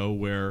weeks ago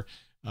where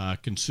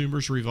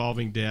consumers'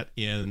 revolving debt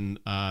in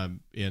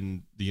the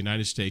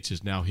United States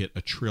has now hit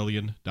 $1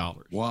 trillion.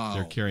 Wow.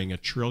 They're carrying $1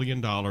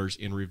 trillion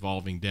in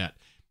revolving debt.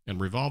 And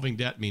revolving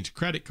debt means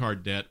credit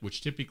card debt,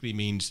 which typically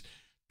means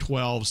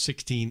 12,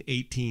 16,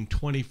 18,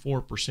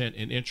 24%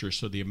 in interest.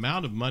 So the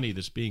amount of money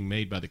that's being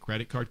made by the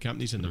credit card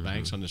companies and the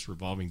banks on this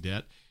revolving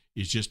debt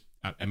is just,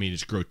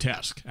 it's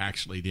grotesque,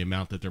 actually, the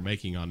amount that they're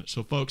making on it.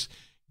 So folks,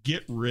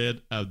 get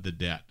rid of the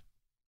debt.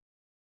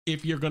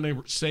 If you're going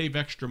to save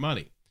extra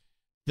money,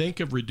 think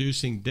of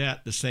reducing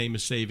debt the same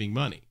as saving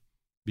money,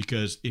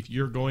 because if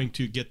you're going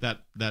to get that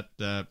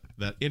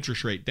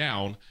interest rate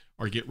down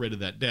or get rid of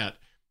that debt,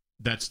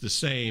 that's the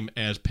same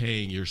as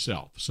paying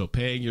yourself. So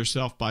paying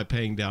yourself by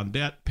paying down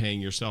debt, paying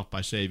yourself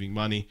by saving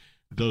money,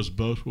 those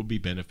both will be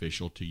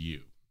beneficial to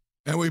you.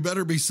 And we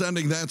better be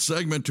sending that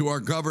segment to our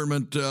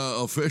government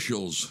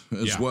officials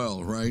as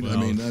well, right? Well, I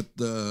mean,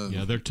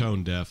 that... they're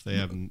tone deaf. They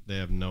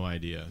have no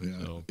idea. Yeah,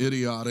 so.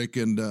 Idiotic,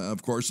 and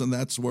of course, and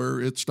that's where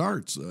it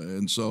starts.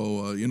 And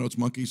so, it's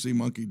monkey see,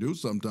 monkey do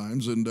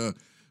sometimes, and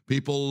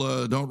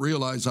people don't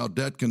realize how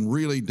debt can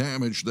really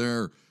damage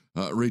their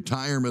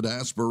retirement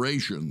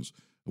aspirations.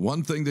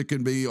 One thing that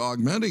can be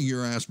augmenting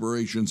your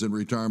aspirations in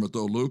retirement,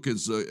 though, Luke,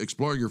 is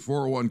exploring your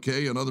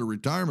 401k and other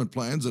retirement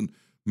plans and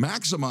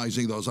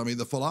maximizing those. I mean,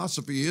 the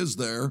philosophy is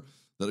there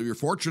that if you're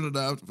fortunate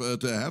enough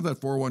to have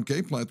that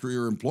 401k plan through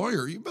your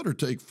employer, you better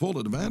take full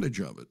advantage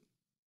of it.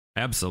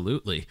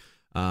 Absolutely.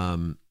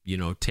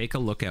 Take a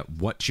look at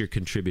what you're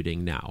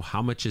contributing now.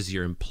 How much is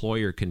your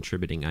employer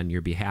contributing on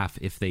your behalf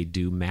if they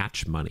do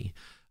match money?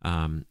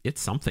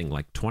 it's something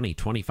like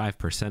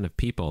 20-25% of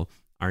people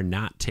are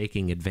not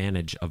taking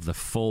advantage of the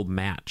full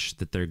match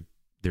that their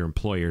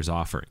employer's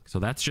offering. So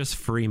that's just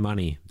free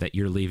money that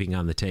you're leaving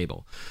on the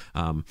table,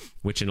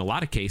 which in a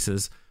lot of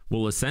cases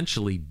will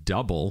essentially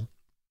double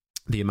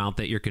the amount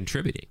that you're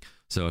contributing.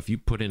 So if you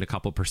put in a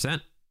couple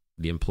percent,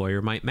 the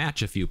employer might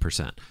match a few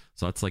percent.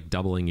 So that's like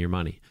doubling your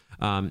money.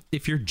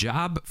 If your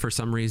job for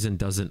some reason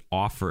doesn't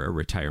offer a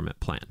retirement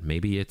plan,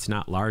 maybe it's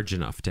not large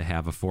enough to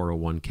have a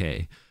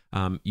 401k,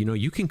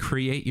 you can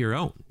create your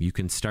own. You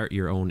can start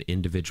your own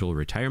individual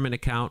retirement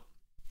account.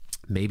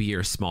 Maybe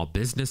you're a small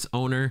business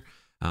owner.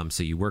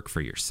 So you work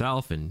for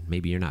yourself and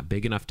maybe you're not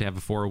big enough to have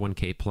a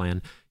 401k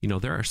plan.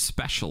 There are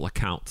special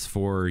accounts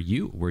for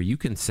you where you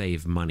can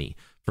save money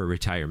for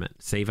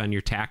retirement, save on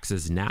your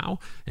taxes now,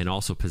 and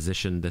also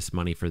position this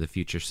money for the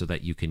future so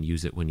that you can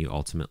use it when you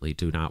ultimately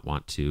do not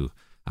want to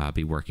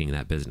be working in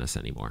that business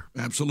anymore.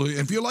 Absolutely.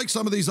 If you like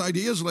some of these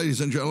ideas, ladies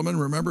and gentlemen,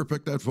 remember,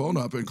 pick that phone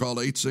up and call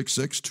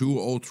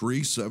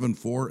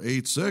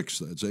 866-203-7486.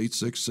 That's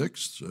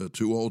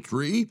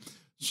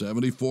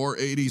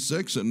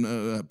 866-203-7486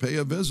 and pay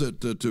a visit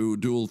to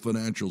Dual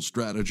Financial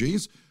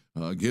Strategies.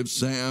 Give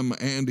Sam,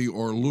 Andy,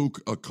 or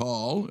Luke a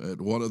call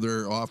at one of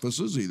their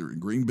offices, either in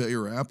Green Bay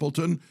or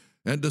Appleton,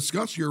 and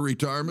discuss your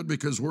retirement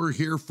because we're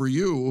here for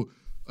you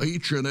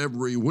each and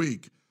every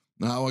week.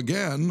 Now,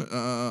 again,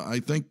 I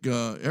think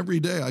every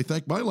day I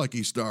thank my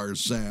lucky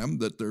stars, Sam,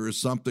 that there is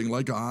something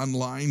like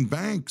online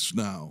banks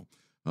now.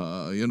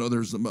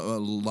 There's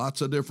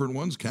lots of different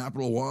ones,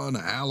 Capital One,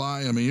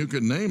 Ally. I mean, you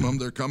can name them.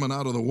 They're coming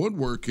out of the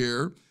woodwork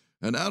here.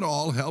 And that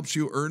all helps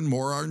you earn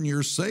more on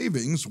your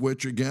savings,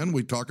 which, again,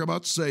 we talk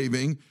about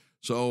saving.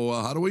 So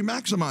how do we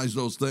maximize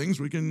those things?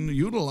 We can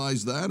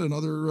utilize that and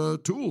other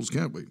tools,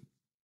 can't we?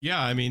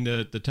 Yeah, I mean,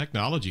 the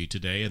technology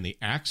today and the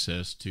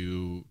access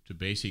to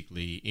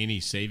basically any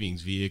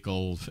savings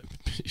vehicle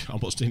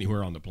almost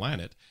anywhere on the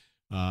planet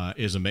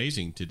is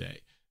amazing today.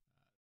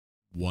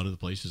 One of the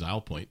places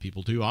I'll point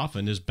people to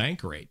often is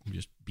Bankrate,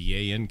 just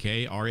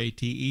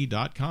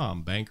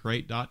BANKRATE.com,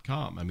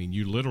 bankrate.com. I mean,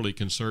 you literally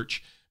can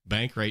search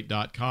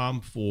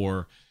bankrate.com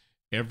for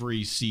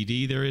every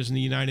CD there is in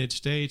the United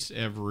States,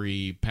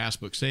 every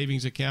passbook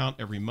savings account,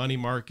 every money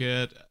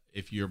market.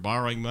 If you're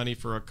borrowing money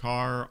for a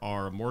car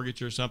or a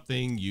mortgage or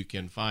something, you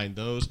can find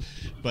those.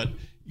 But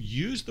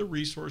use the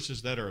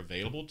resources that are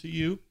available to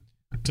you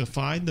to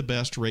find the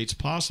best rates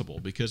possible.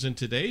 Because in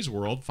today's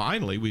world,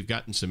 finally, we've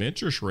gotten some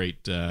interest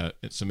rate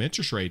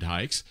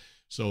hikes.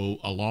 So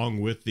along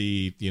with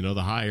the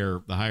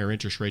higher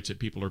interest rates that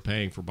people are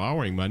paying for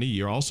borrowing money,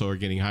 you also are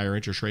getting higher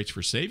interest rates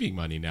for saving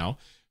money now.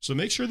 So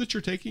make sure that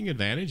you're taking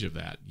advantage of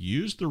that.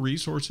 Use the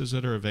resources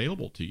that are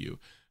available to you.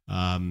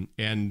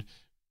 And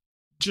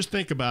just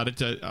think about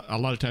it. A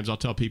lot of times I'll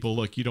tell people,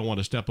 look, you don't want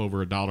to step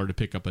over $1 to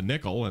pick up a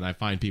nickel. And I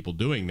find people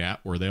doing that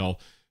where they'll,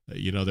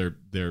 they're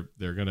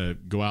going to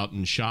go out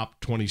and shop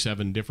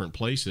 27 different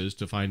places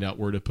to find out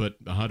where to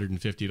put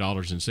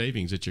 $150 in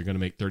savings that you're going to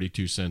make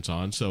 32 cents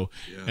on. So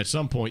At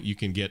some point you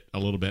can get a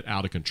little bit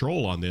out of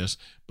control on this,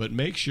 but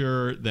make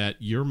sure that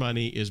your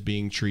money is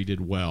being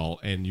treated well,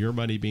 and your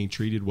money being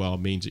treated well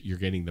means that you're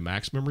getting the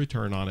maximum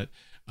return on it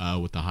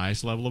with the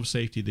highest level of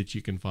safety that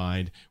you can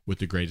find with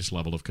the greatest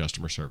level of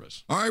customer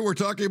service. All right, we're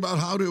talking about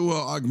how to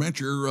augment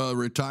your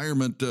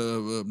retirement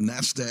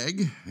nest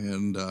egg.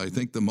 And I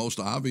think the most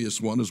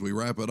obvious one as we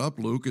wrap it up,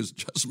 Luke, is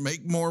just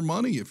make more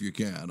money if you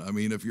can. I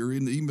mean, if you're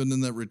even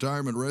in that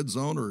retirement red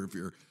zone, or if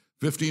you're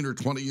 15 or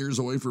 20 years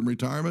away from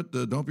retirement,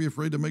 don't be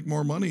afraid to make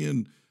more money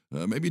and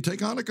maybe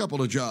take on a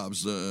couple of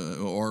jobs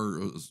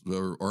or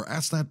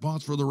ask that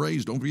boss for the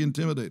raise. Don't be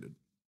intimidated.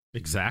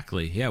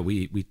 Exactly. Yeah,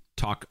 we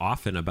talk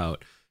often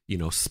about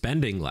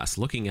spending less,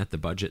 looking at the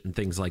budget and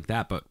things like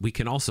that, but we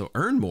can also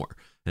earn more,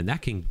 and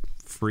that can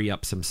free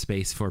up some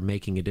space for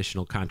making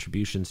additional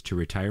contributions to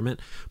retirement.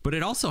 But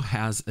it also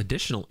has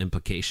additional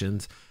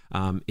implications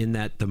in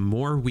that the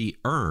more we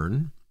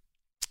earn,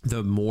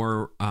 the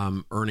more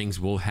earnings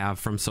we'll have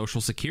from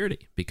Social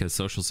Security, because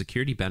Social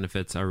Security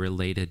benefits are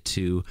related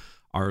to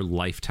our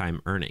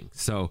lifetime earnings.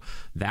 So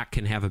that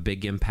can have a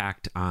big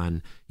impact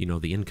on,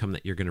 the income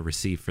that you're going to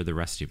receive for the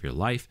rest of your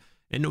life.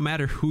 And no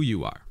matter who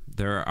you are,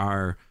 there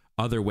are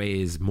other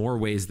ways, more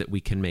ways that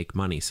we can make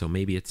money. So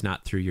maybe it's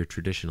not through your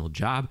traditional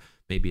job.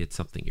 Maybe it's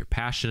something you're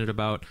passionate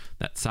about,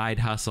 that side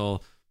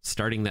hustle,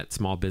 starting that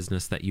small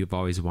business that you've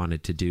always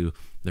wanted to do.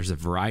 There's a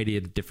variety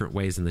of different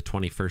ways in the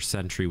 21st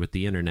century with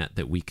the internet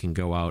that we can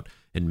go out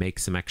and make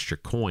some extra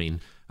coin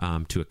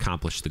to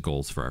accomplish the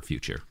goals for our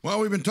future. Well,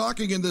 we've been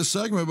talking in this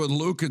segment with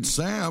Luke and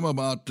Sam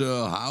about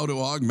how to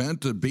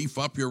augment to beef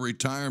up your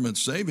retirement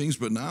savings.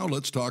 But now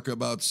let's talk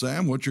about,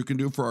 Sam, what you can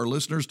do for our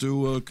listeners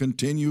to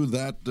continue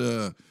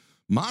that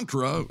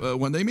mantra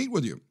when they meet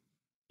with you.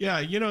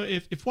 Yeah,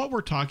 if what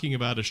we're talking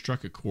about has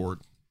struck a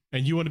chord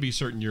and you want to be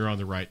certain you're on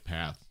the right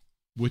path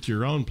with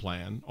your own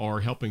plan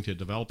or helping to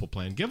develop a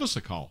plan, give us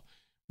a call.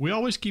 We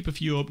always keep a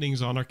few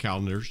openings on our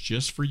calendars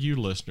just for you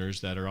listeners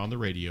that are on the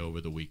radio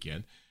over the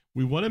weekend.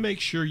 We want to make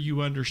sure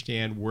you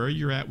understand where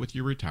you're at with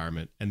your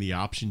retirement and the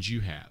options you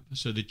have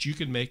so that you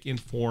can make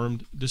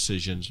informed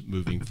decisions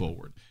moving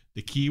forward.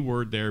 The key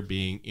word there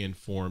being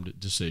informed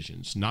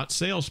decisions, not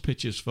sales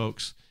pitches,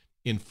 folks,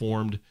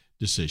 informed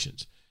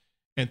decisions.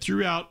 And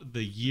throughout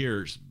the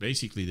years,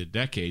 basically the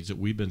decades that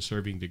we've been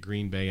serving the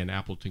Green Bay and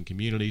Appleton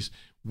communities,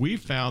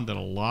 we've found that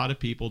a lot of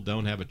people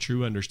don't have a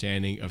true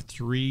understanding of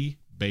three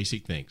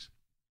basic things.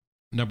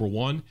 Number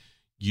one,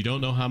 you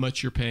don't know how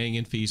much you're paying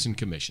in fees and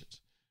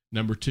commissions.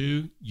 Number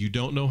two, you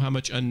don't know how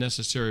much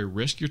unnecessary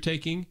risk you're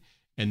taking.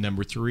 And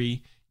number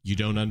three, you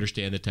don't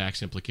understand the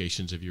tax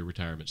implications of your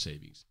retirement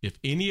savings. If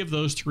any of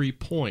those 3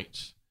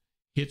 points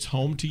hits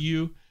home to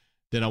you,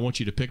 then I want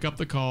you to pick up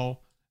the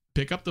call,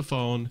 pick up the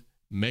phone,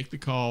 make the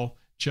call.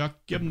 Chuck,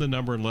 give them the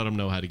number and let them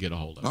know how to get a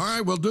hold of us. All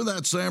right, we'll do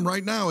that, Sam,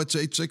 right now. It's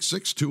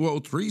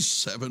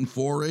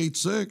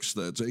 866-203-7486.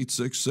 That's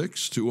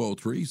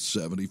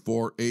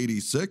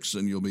 866-203-7486.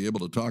 And you'll be able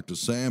to talk to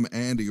Sam,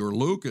 Andy, or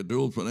Luke at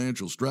Dual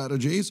Financial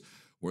Strategies,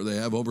 where they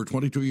have over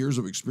 22 years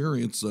of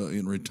experience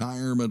in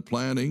retirement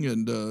planning.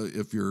 And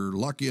if you're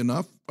lucky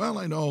enough, well,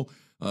 I know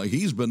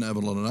he's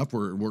benevolent enough.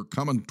 We're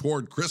coming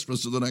toward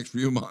Christmas in the next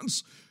few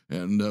months.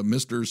 And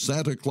Mr.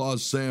 Santa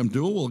Claus Sam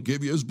Duell will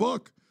give you his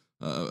book.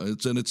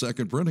 It's in its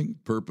second printing.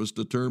 Purpose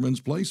determines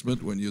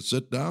placement. When you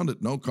sit down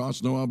at no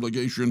cost, no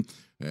obligation,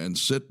 and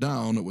sit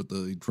down with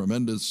the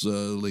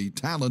tremendously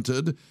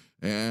talented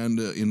and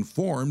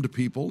informed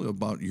people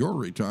about your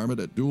retirement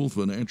at Dual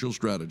Financial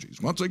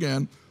Strategies. Once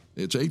again,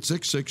 it's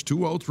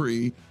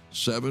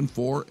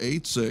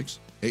 866-203-7486,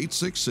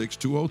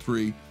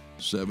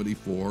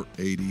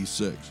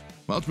 866-203-7486.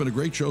 Well, it's been a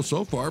great show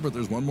so far, but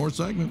there's one more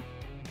segment.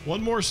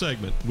 One more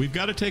segment. We've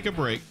got to take a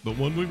break, but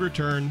when we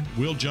return,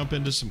 we'll jump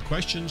into some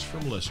questions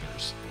from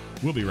listeners.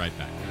 We'll be right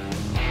back.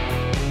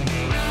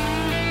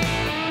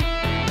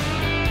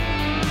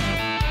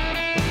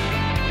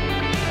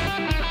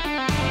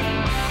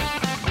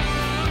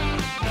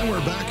 And we're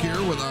back here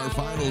with our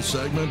final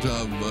segment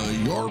of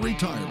Your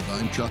Retirement.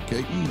 I'm Chuck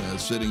Caton,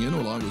 sitting in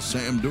along with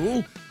Sam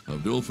Duell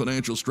of Dual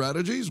Financial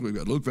Strategies. We've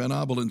got Luke Van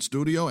Abel in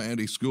studio.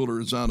 Andy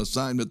Schooler is on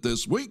assignment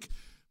this week.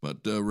 But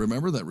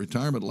remember that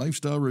retirement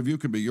lifestyle review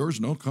can be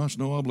yours, no cost,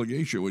 no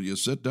obligation, when you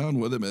sit down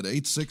with him at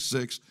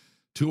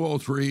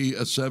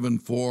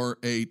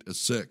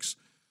 866-203-7486.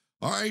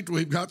 All right,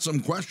 we've got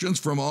some questions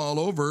from all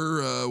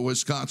over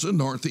Wisconsin,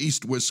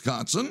 northeast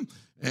Wisconsin.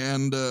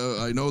 And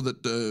I know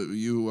that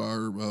you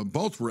are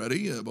both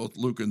ready, both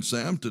Luke and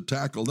Sam, to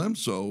tackle them.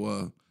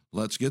 So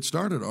let's get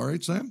started. All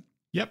right, Sam?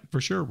 Yep,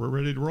 for sure. We're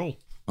ready to roll.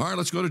 All right,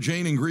 let's go to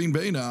Jane in Green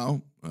Bay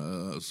now.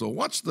 So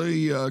what's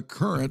the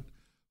current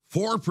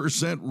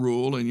 4%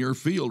 rule in your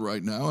field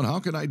right now, and how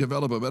can I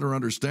develop a better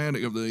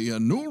understanding of the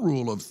new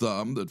rule of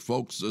thumb that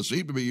folks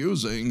seem to be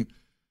using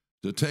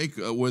to take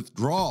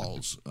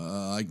withdrawals?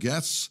 I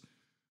guess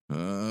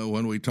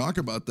when we talk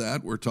about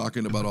that, we're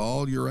talking about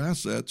all your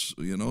assets,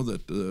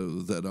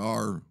 that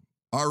are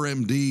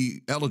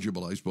RMD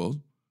eligible, I suppose.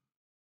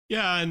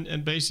 Yeah,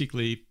 and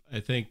basically, I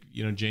think,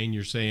 Jane,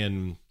 you're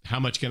saying, how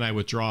much can I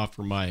withdraw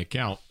from my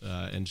account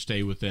and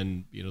stay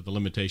within, the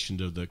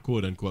limitations of the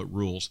quote-unquote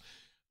rules?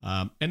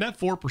 And that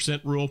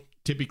 4% rule,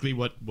 typically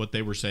what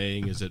they were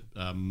saying is that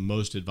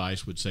most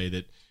advice would say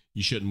that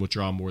you shouldn't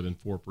withdraw more than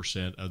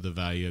 4% of the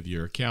value of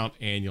your account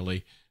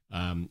annually,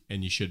 and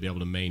you should be able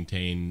to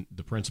maintain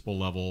the principal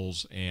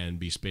levels and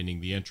be spending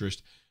the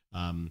interest.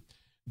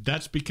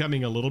 That's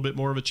becoming a little bit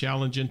more of a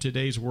challenge in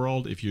today's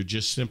world. If you're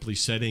just simply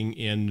setting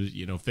in,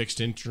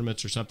 fixed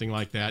instruments or something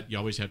like that, you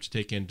always have to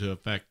take into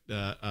effect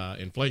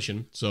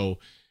inflation. So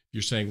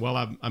you're saying, well,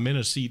 I'm in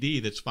a CD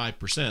that's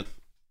 5%.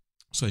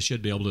 So I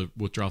should be able to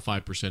withdraw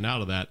 5%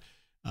 out of that.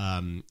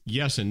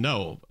 Yes and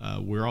no.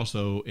 We're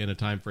also in a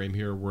time frame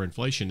here where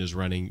inflation is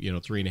running,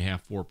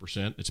 3.5%,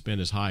 4%. It's been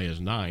as high as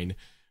 9%.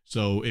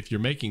 So if you're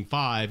making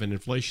 5% and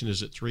inflation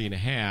is at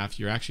 3.5%,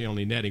 you're actually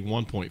only netting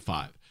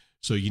 1.5%.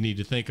 So you need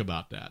to think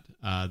about that.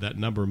 That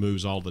number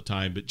moves all the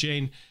time. But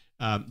Jane,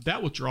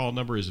 that withdrawal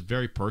number is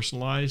very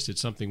personalized.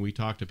 It's something we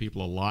talk to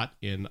people a lot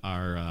in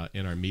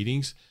our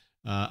meetings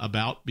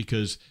about,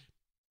 because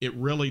it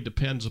really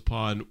depends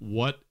upon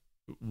what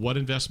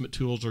investment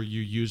tools are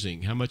you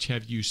using? How much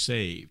have you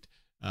saved?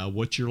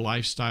 What's your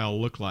lifestyle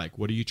look like?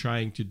 What are you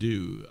trying to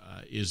do?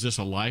 Is this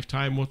a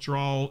lifetime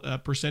withdrawal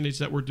percentage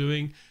that we're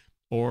doing?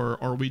 Or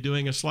are we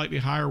doing a slightly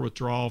higher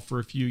withdrawal for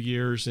a few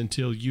years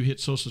until you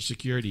hit Social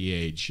Security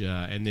age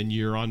and then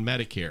you're on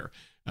Medicare?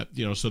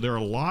 So there are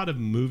a lot of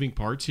moving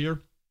parts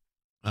here.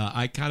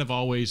 I kind of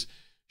always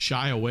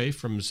shy away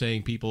from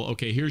saying people,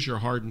 okay, here's your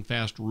hard and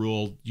fast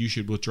rule. You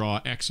should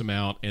withdraw X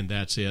amount and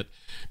that's it.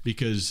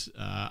 Because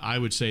I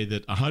would say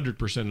that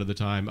 100% of the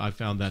time I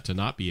found that to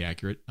not be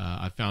accurate.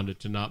 I found it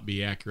to not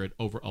be accurate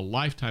over a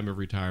lifetime of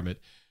retirement,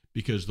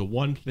 because the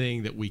one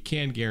thing that we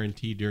can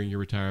guarantee during your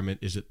retirement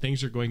is that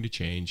things are going to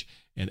change.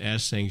 And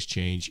as things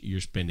change, your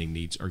spending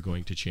needs are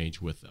going to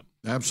change with them.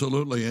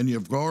 Absolutely. And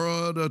you've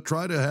got to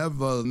try to have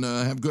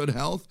good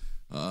health,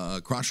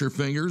 cross your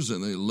fingers,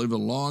 and live a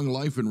long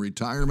life in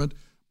retirement,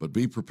 but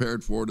be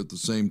prepared for it at the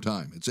same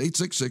time. It's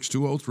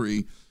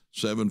 866-203-7486,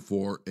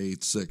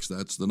 866-203-7486.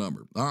 That's the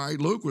number. All right,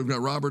 Luke, we've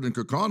got Robert in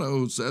Kokona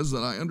who says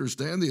that I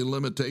understand the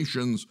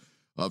limitations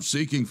of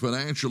seeking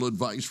financial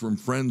advice from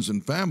friends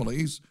and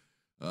families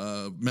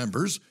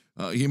members.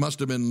 He must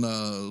have been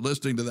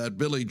listening to that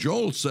Billy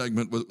Joel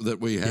segment that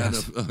we had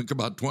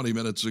about 20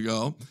 minutes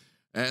ago.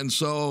 And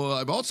so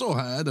I've also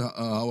had,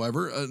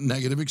 however,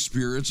 negative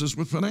experiences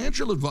with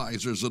financial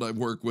advisors that I've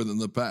worked with in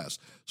the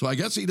past. So I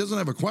guess he doesn't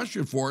have a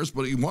question for us,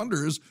 but he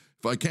wonders,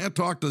 if I can't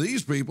talk to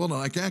these people and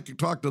I can't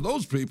talk to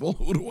those people,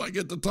 who do I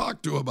get to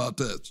talk to about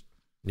this?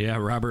 Yeah,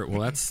 Robert,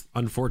 well, that's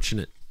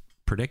unfortunate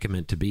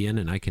predicament to be in,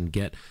 and I can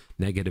get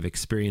negative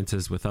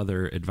experiences with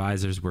other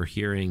advisors. We're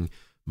hearing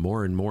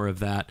more and more of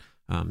that.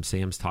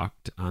 Sam's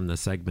talked on the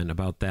segment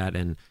about that,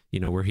 and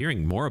we're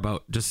hearing more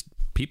about just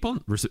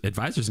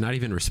advisors not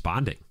even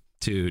responding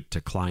to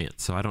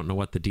clients. So I don't know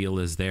what the deal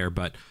is there,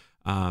 but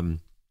I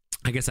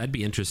guess I'd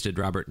be interested,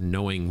 Robert, in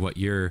knowing what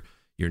your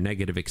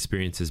negative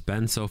experience has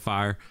been so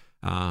far.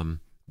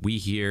 We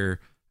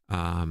hear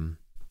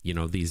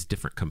these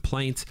different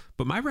complaints,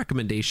 but my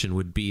recommendation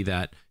would be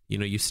that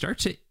you start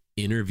to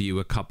interview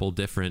a couple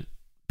different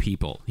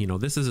people.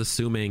 This is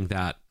assuming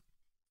that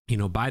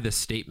by the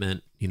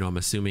statement, I'm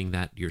assuming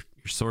that you're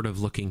sort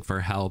of looking for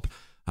help,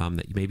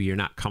 that maybe you're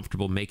not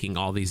comfortable making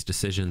all these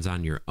decisions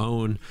on your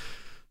own.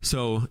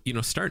 So,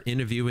 start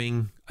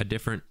interviewing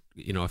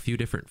a few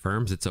different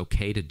firms. It's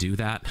okay to do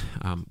that.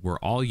 We're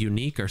all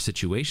unique. Our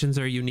situations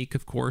are unique,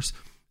 of course,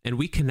 and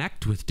we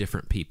connect with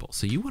different people.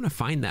 So you want to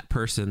find that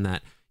person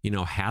that,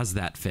 has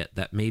that fit,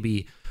 that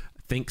maybe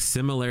thinks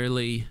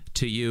similarly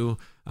to you,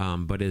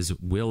 but is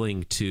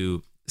willing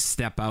to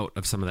step out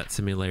of some of that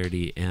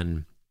similarity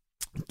and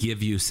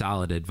give you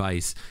solid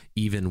advice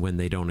even when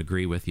they don't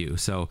agree with you.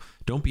 So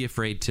don't be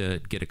afraid to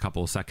get a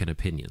couple of second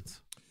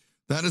opinions.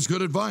 That is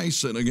good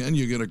advice. And again,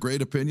 you get a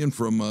great opinion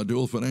from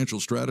Dual Financial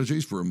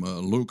Strategies from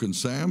Luke and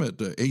Sam at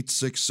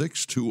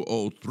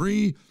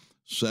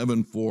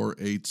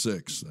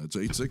 866-203-7486. That's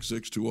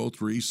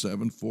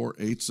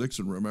 866-203-7486.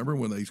 And remember,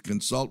 when they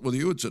consult with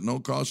you, it's at no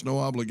cost, no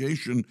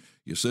obligation.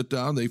 You sit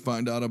down, they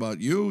find out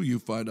about you, you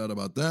find out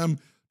about them,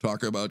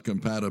 talk about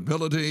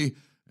compatibility,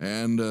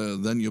 and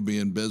then you'll be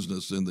in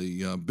business, in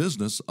the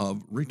business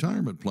of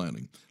retirement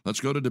planning.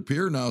 Let's go to De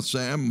Pere now.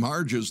 Sam,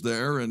 Marge is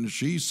there, and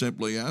she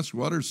simply asks,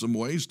 what are some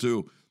ways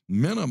to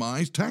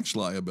minimize tax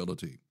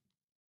liability?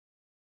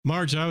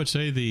 Marge, I would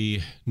say the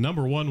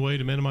number one way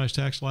to minimize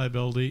tax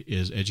liability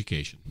is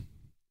education.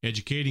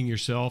 Educating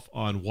yourself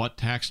on what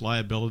tax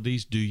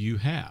liabilities do you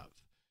have,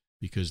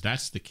 because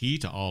that's the key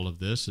to all of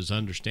this, is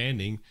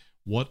understanding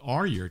what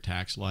are your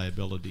tax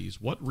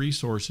liabilities, what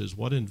resources,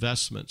 what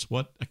investments,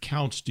 what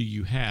accounts do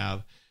you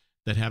have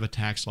that have a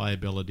tax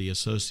liability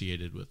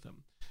associated with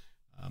them.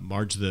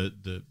 Marge,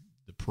 the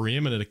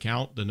preeminent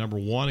account, the number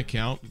one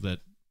account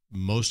that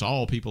most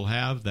all people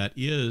have that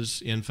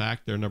is, in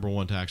fact, their number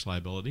one tax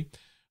liability,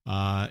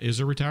 is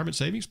their retirement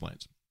savings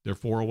plans. Their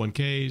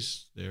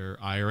 401ks, their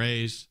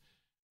IRAs,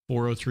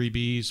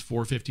 403bs,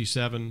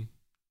 457,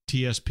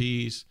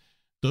 TSPs.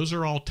 Those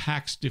are all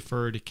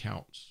tax-deferred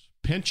accounts.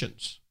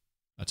 Pensions,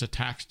 that's a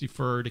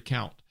tax-deferred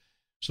account.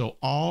 So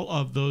all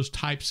of those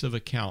types of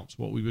accounts,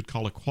 what we would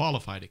call a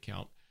qualified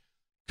account,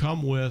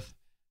 come with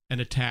an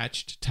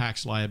attached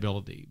tax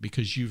liability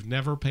because you've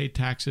never paid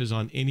taxes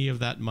on any of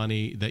that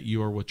money that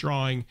you are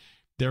withdrawing.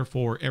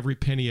 Therefore, every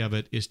penny of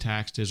it is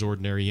taxed as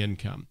ordinary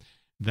income.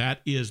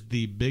 That is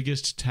the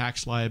biggest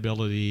tax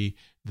liability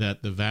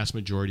that the vast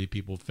majority of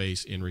people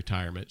face in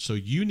retirement. So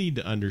you need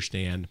to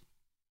understand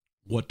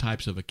what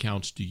types of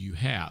accounts do you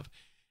have.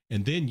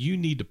 And then you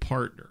need to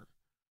partner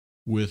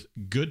with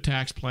good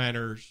tax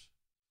planners,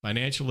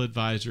 financial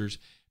advisors,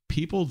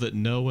 people that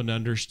know and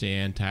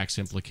understand tax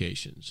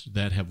implications,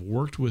 that have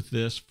worked with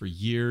this for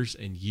years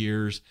and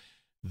years.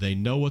 They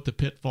know what the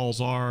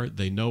pitfalls are.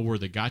 They know where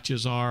the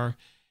gotchas are.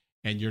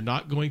 And you're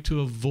not going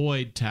to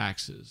avoid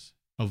taxes.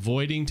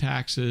 Avoiding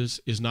taxes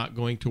is not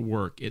going to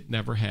work. It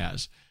never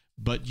has.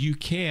 But you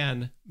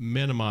can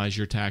minimize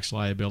your tax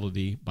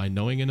liability by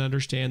knowing and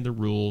understand the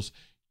rules,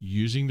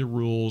 using the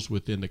rules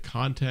within the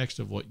context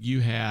of what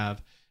you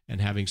have,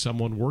 and having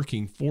someone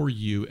working for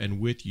you and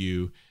with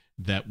you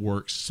that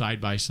works side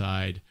by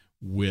side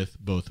with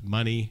both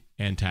money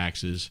and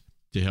taxes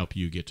to help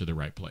you get to the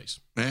right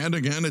place. And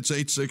again, it's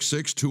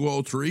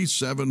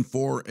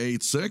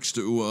 866-203-7486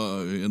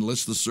 to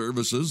enlist the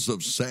services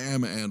of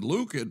Sam and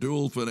Luke at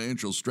Dual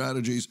Financial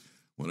Strategies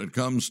when it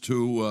comes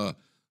to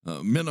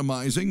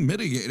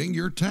mitigating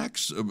your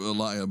tax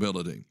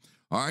liability.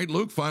 All right,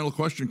 Luke, final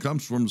question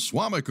comes from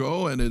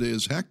Swamico, and it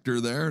is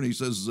Hector there, and he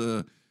says,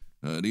 do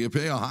you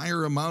pay a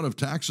higher amount of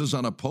taxes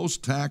on a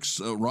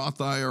post-tax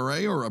Roth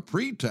IRA or a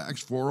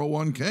pre-tax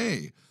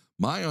 401k?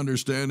 My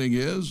understanding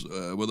is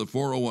with a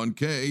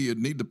 401k, you'd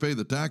need to pay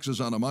the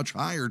taxes on a much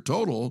higher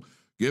total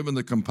given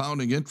the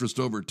compounding interest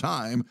over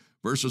time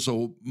versus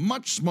a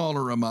much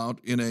smaller amount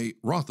in a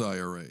Roth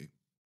IRA.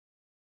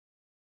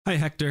 Hi,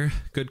 Hector.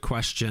 Good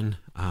question.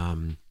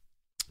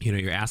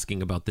 You're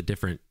asking about the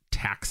different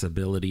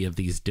taxability of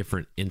these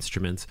different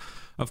instruments.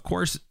 Of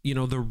course,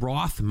 the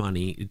Roth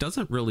money, it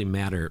doesn't really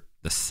matter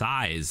the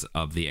size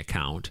of the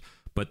account,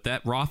 but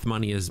that Roth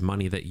money is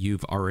money that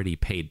you've already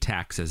paid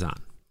taxes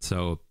on.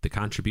 So the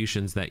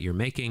contributions that you're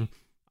making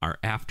are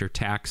after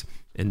tax,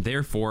 and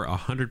therefore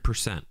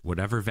 100%,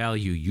 whatever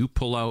value you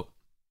pull out,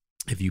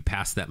 if you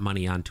pass that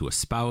money on to a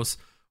spouse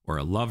or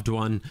a loved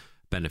one,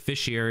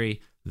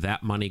 beneficiary,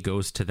 that money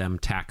goes to them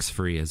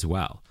tax-free as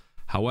well.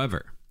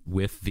 However,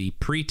 with the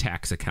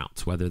pre-tax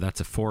accounts, whether that's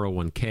a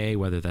 401k,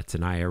 whether that's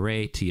an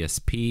IRA,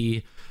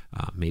 TSP,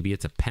 maybe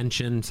it's a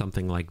pension,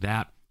 something like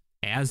that,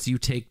 as you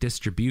take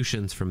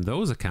distributions from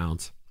those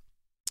accounts,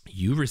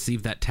 you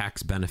receive that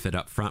tax benefit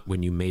up front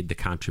when you made the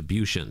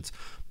contributions,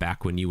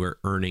 back when you were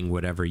earning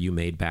whatever you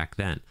made back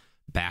then,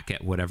 back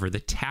at whatever the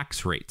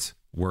tax rates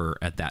were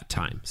at that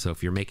time. So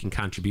if you're making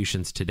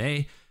contributions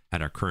today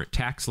at our current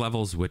tax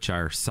levels, which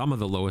are some of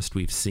the lowest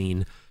we've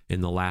seen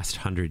in the last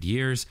 100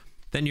 years,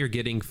 then you're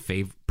getting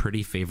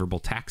pretty favorable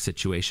tax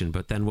situation.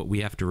 But then what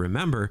we have to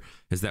remember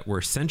is that we're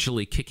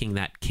essentially kicking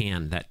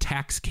that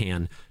tax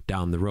can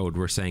down the road.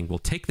 We're saying, we'll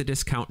take the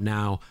discount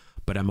now,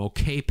 but I'm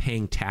okay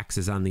paying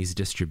taxes on these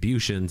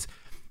distributions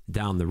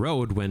down the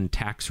road when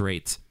tax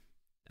rates,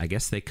 I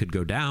guess they could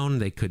go down,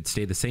 they could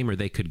stay the same, or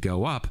they could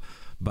go up.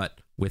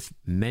 But with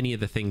many of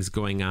the things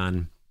going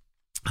on,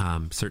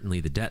 certainly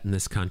the debt in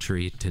this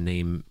country, to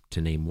name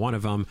one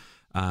of them,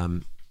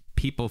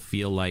 people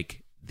feel like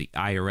the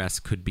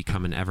IRS could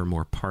become an ever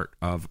more part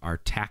of our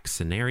tax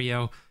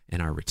scenario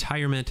and our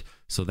retirement.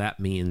 So that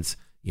means,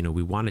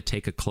 we want to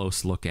take a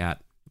close look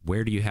at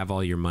where do you have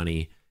all your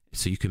money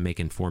so you can make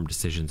informed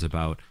decisions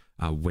about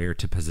where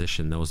to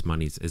position those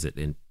monies. Is it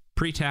in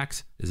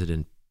pre-tax? Is it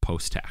in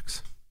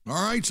post-tax? All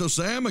right. So,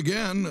 Sam,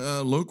 again,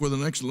 Luke with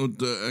an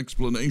excellent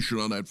explanation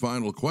on that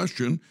final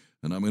question.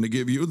 And I'm going to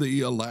give you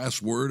the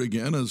last word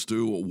again as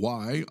to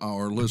why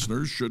our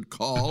listeners should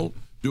call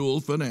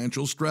Dual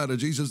Financial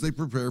Strategies as they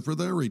prepare for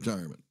their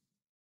retirement.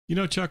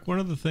 Chuck, one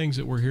of the things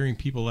that we're hearing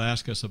people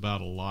ask us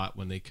about a lot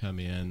when they come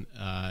in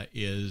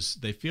is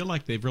they feel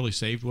like they've really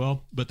saved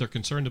well, but they're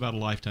concerned about a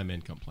lifetime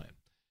income plan.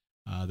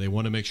 They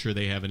want to make sure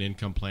they have an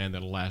income plan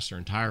that'll last their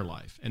entire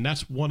life. And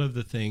that's one of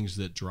the things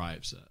that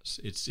drives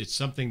us. It's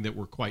something that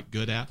we're quite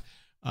good at.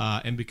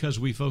 And because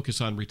we focus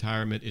on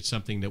retirement, it's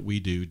something that we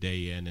do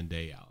day in and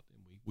day out.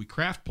 We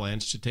craft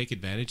plans to take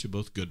advantage of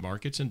both good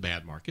markets and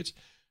bad markets.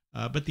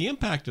 But the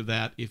impact of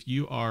that, if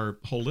you are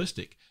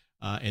holistic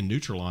and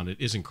neutral on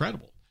it, is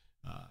incredible.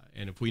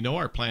 And if we know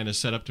our plan is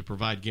set up to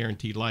provide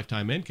guaranteed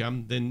lifetime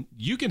income, then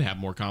you can have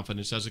more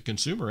confidence as a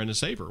consumer and a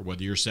saver,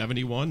 whether you're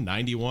 71,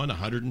 91,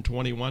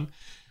 121.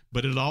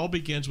 But it all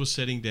begins with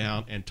sitting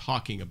down and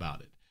talking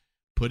about it,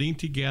 putting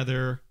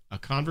together a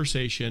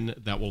conversation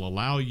that will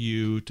allow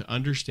you to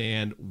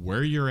understand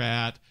where you're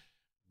at,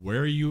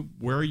 where are you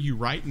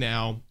right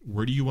now,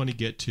 where do you want to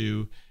get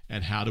to,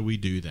 and how do we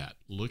do that?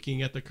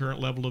 Looking at the current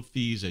level of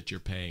fees that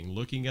you're paying,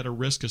 looking at a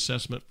risk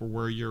assessment for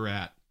where you're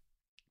at,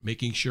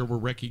 making sure we're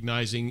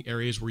recognizing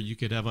areas where you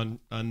could have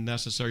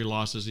unnecessary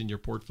losses in your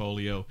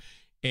portfolio,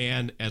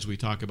 and as we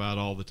talk about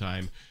all the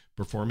time,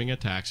 performing a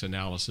tax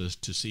analysis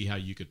to see how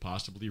you could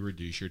possibly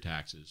reduce your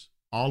taxes.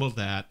 All of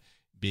that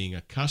being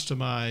a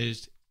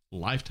customized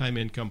lifetime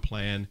income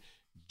plan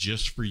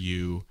just for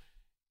you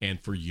and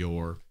for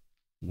your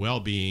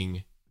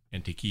well-being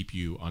and to keep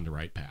you on the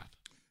right path.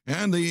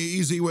 And the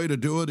easy way to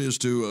do it is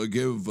to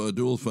give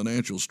Dual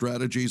Financial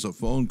Strategies a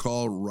phone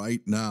call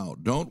right now.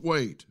 Don't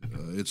wait.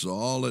 It's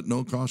all at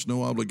no cost,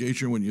 no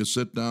obligation when you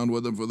sit down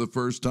with them for the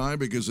first time,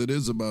 because it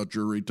is about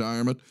your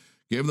retirement.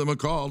 Give them a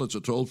call. It's a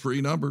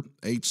toll-free number,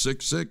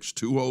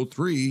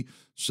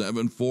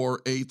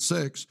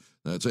 866-203-7486.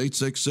 That's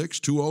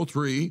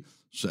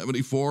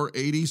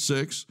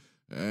 866-203-7486.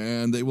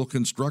 And they will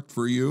construct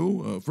for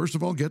you. First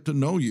of all, get to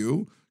know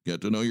you,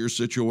 get to know your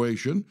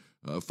situation.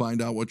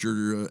 Find out what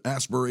your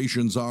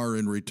aspirations are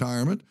in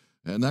retirement.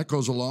 And that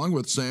goes along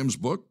with Sam's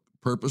book,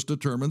 Purpose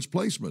Determines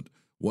Placement.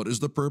 What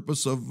is the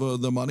purpose of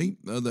the money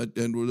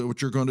and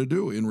what you're going to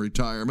do in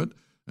retirement?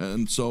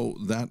 And so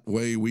that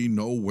way we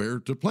know where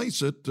to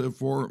place it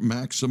for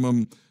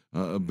maximum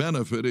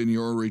benefit in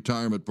your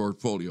retirement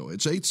portfolio.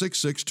 It's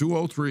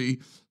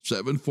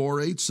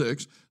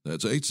 866-203-7486.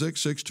 That's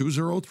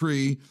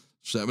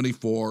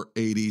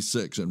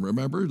 866-203-7486. And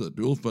remember that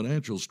Dual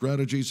Financial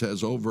Strategies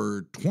has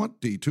over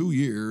 22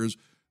 years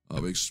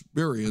of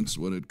experience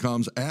when it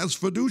comes as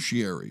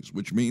fiduciaries,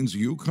 which means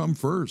you come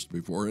first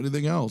before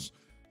anything else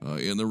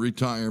in the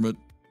retirement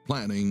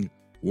planning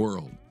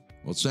world.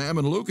 Well, Sam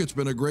and Luke, it's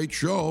been a great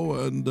show.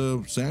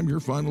 And Sam, your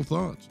final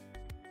thoughts.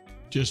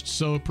 Just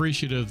so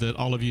appreciative that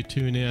all of you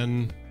tune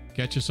in.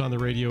 Catch us on the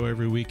radio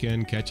every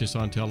weekend, catch us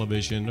on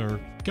television, or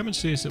come and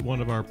see us at one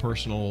of our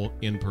personal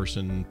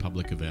in-person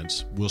public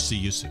events. We'll see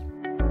you soon.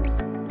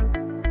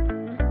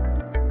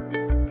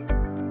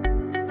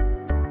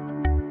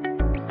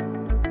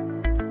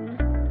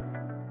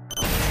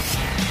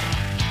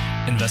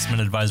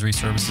 Investment advisory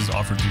services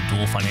offered through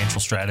Dual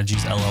Financial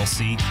Strategies,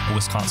 LLC, a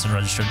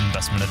Wisconsin-registered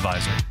investment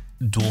advisor.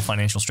 Dual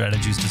Financial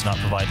Strategies does not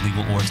provide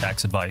legal or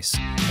tax advice.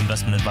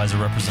 Investment advisor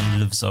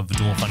representatives of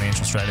Dual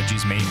Financial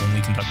Strategies may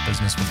only conduct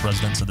business with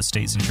residents of the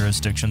states and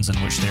jurisdictions in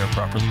which they are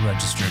properly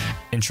registered.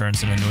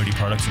 Insurance and annuity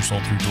products are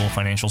sold through Dual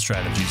Financial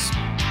Strategies.